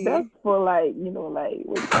 that's for like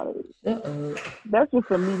what you call it? That's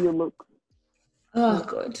just a media look. Oh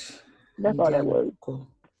God. That's all that was. Cool.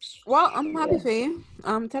 Well, I'm happy for you.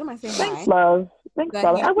 Tell him I say hi. Thanks, love. Thanks,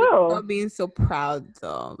 love. I will. Not being so proud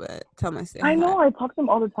though, but tell him I say hi. I know. I talk to him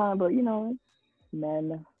all the time, but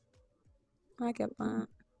men. I get that.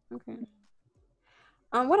 Okay.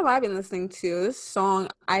 What have I been listening to? This song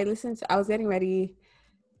I was getting ready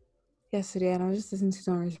yesterday, and I was just listening to it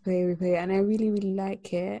on replay, and I really, really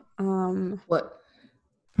like it. What?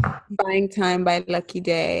 Buying Time by Lucky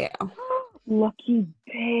Daye. Lucky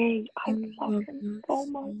Daye. I love him so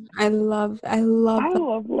much. I love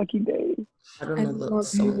Lucky Daye. I don't know that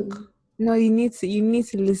song. No, you need to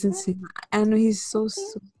listen to him. I know he's so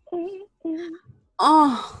sweet.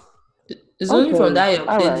 Oh. It's only from that your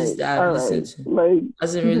playlist that I've listened to. Like,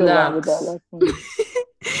 as in relax.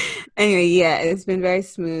 Anyway, yeah, it's been very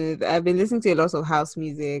smooth. I've been listening to a lot of house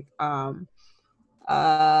music. What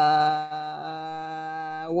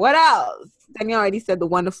else? Danielle already said the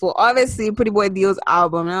wonderful, obviously, Pretty Boy Dio's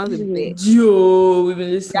album. That was a bit. Yo, we've been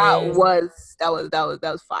listening. That was fire. That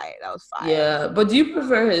was fire. Yeah, but do you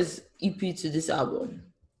prefer his EP to this album?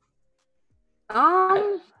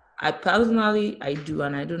 I personally, I do,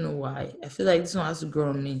 and I don't know why. I feel like this one has to grow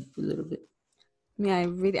on me a little bit. Yeah,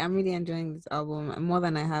 I'm really enjoying this album more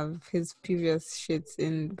than I have his previous shits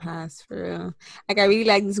in the past, for real. Like, I really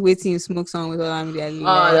like this Waiting You Smoke song with Olamide.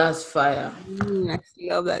 Oh, that's fire. I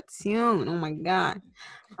love that tune. Oh my God.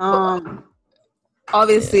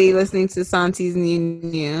 Obviously, listening to Santi's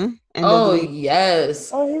new.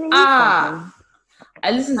 Yes.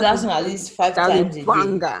 I listened to that song at least 5 times a day.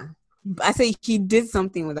 I say he did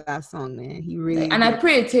something with that song, man. He really and I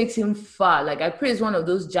pray it takes him far. Like, I pray it's one of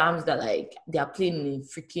those jams that like they are playing in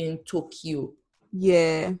freaking Tokyo.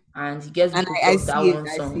 Yeah. And he gets I see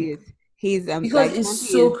it. He's because it's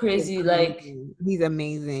so crazy. Like, he's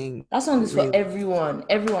amazing. That song is for everyone.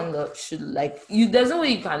 Everyone that should like you. There's no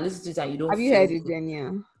way you can listen to it and you don't. Have you heard it,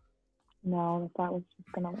 Genia? No, that was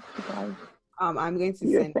just gonna. I'm going to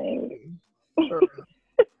send it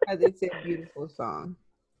because it's a beautiful song.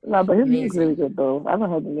 No, but his music's really good though. I haven't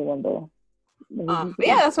heard the new one though. But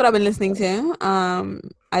yeah, that's what I've been listening to.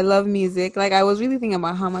 I love music. Like, I was really thinking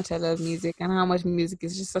about how much I love music and how much music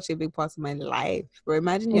is just such a big part of my life. But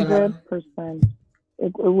imagine your life. 100%.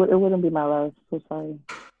 It wouldn't be my life. So sorry.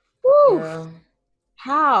 Woo. Yeah.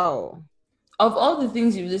 How? Of all the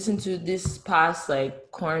things you've listened to this past like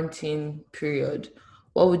quarantine period,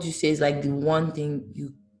 what would you say is like the one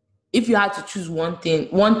thing if you had to choose one thing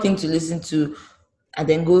to listen to and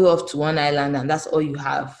then go off to one island and that's all you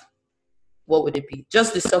have, what would it be?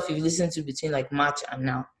 Just the stuff you've listened to between like March and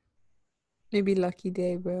now. Maybe Lucky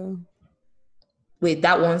Daye, bro. Wait,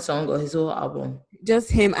 that one song or his whole album? Just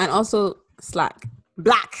him and also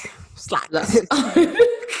Black.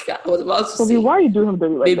 I was about to say. Why are you doing him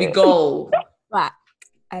dirty like Baby that? Go. Black.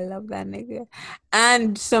 I love that nigga.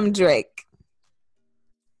 And some Drake.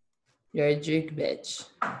 You're a Drake bitch.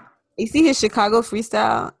 You see his Chicago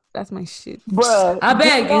freestyle? That's my shit. Bruh. I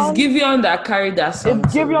beg, it's Giveon that carried that song.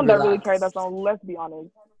 It's Giveon that really carried that song, let's be honest.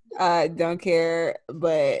 Don't care,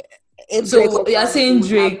 but if so you're saying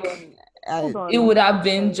Drake, it would have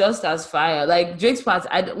been just as fire. Like Drake's part,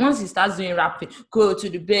 once he starts doing rapping, go to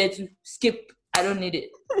the bed, skip. I don't need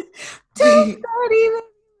it.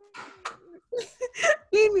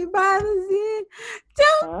 Leave me by the sea.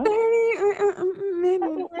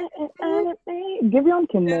 Giveon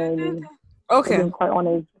can okay. Quite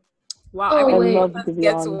honest. Wow, let's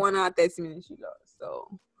get to 1 hour 30 minutes, you guys.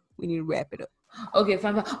 So we need to wrap it up. Okay,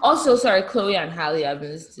 fine. Also, sorry, Chloe and Halle, I've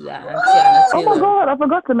been listening to that. And oh my God, I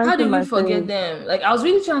forgot to mention. How did we forget them? Like, I was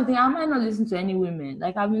really trying to think, I might not listen to any women.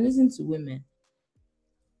 Like, I've been listening to women.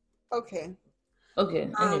 Okay.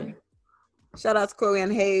 Anyway. Shout out to Chloe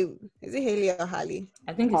and Haley. Is it Haley or Halle?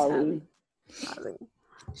 I think it's Halle.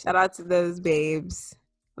 Shout out to those babes.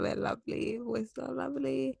 They're lovely. We're so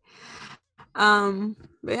lovely.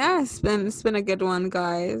 But yeah, it's been a good one,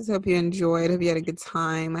 guys. Hope you enjoyed. Hope you had a good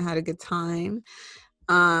time. I had a good time.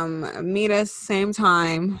 Meet us same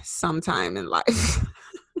time, sometime in life.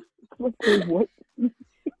 What?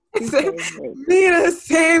 Meet at the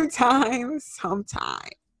same time,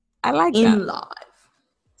 sometime. I like that. In life.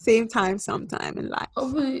 Same time, sometime in life.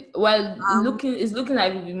 Hopefully, it's looking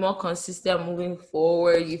like we'll be more consistent moving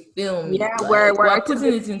forward. You feel me? Yeah, like, we're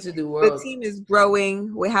putting it into the world. The team is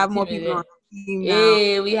growing. We have more people on the team now.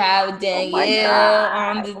 Hey, we have Danielle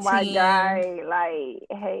on the team. My guy,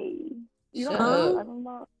 like, hey, you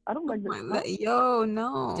know, I don't like this. Yo,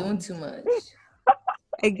 no, doing too much.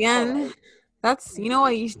 Again, that's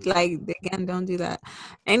what you should like. Again, don't do that.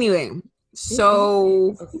 Anyway.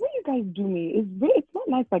 So the way you guys do me it's not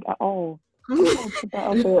nice like at all.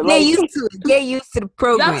 Get used to it. Get used to the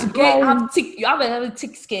program. You have a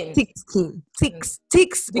thick skin. Thick skin. Ticks.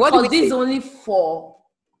 Because this is only for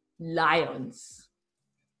lions.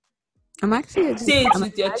 I'm actually say it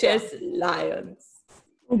with your chest, lions.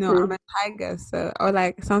 No, I'm a tiger. So or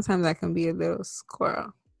like sometimes I can be a little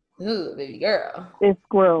squirrel. Ooh, baby girl. It's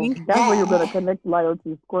squirrel. That's where you're gonna connect lion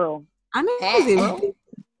to squirrel. I mean, I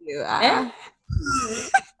mean,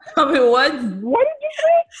 what did you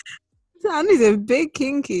say? Sandy's a big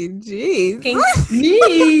kinky. Jeez.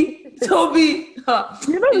 Me, Toby.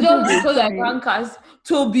 You know because I can't cast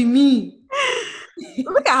Toby me.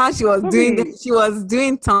 Look at how she was doing that. She was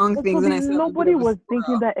doing tongue things. And I said, nobody was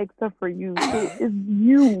thinking that except for you. It's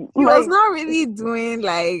you. He was not really doing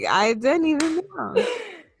like I don't even know.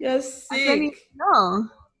 You're sick. I don't even know.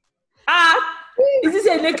 Is this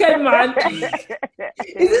a naked man?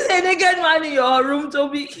 Is this a naked man in your room,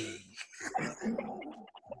 Toby? Come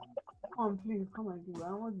on, please. Come and give me.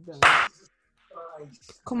 I want them.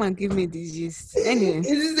 Come and give me the gist. Anyway. Is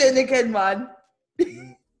this a naked man?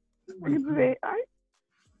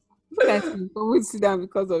 We sit down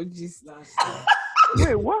because of gist.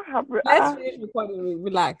 Wait, what happened? Let's finish recording.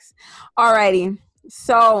 Relax. Alrighty.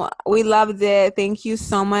 So we loved it. Thank you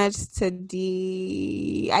so much to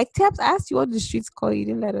I asked you what the streets call you.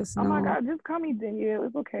 Didn't let us know. Oh my God, just call me Danielle.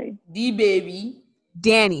 It's okay. D baby.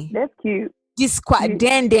 Danny. That's cute. This squad.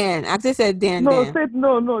 Dan. I just said Dan. No, Dan.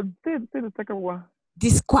 say the second one.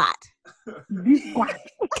 This squad.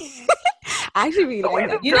 I actually really like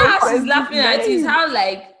that. You know how she's laughing at you? It's how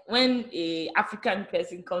like when a African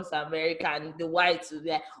person comes to America and the whites will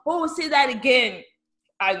be like, "Oh, say that again."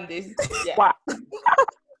 And this, yeah.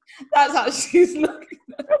 That's how she's looking.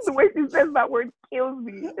 The way she says that word kills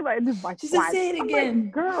me. Like, this is my she said, "Say it again,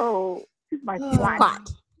 like, girl." She's my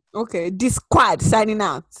squad. Okay, this squad signing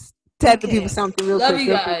out. Tell the people something real quick. Love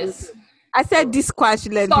you guys. I said this squad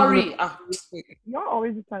should let Sorry. Y'all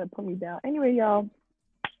always just trying to put me down. Anyway, y'all,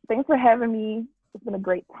 thanks for having me. It's been a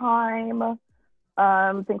great time.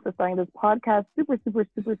 Thanks for starting this podcast. Super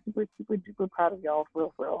duper proud of y'all,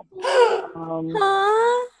 for real.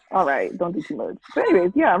 All right, don't do too much. But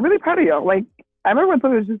anyways, yeah, I'm really proud of y'all. Like, I remember when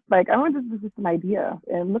somebody was just like, I remember this was just an idea,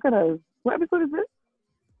 and look at us. What episode is this?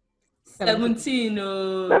 17.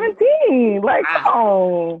 17. Like,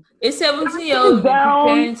 oh, it's 17 years old.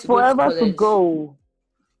 Down forever to go.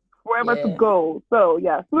 To go. So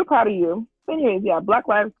yeah, super proud of you. But anyways, yeah, Black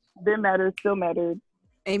lives did matter, still mattered.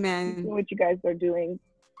 Amen. What you guys are doing,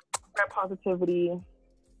 spread positivity,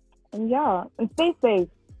 and yeah, and stay safe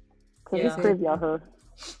because it's crazy out here.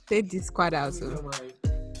 Stay D squad out.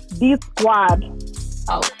 D squad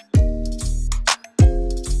out.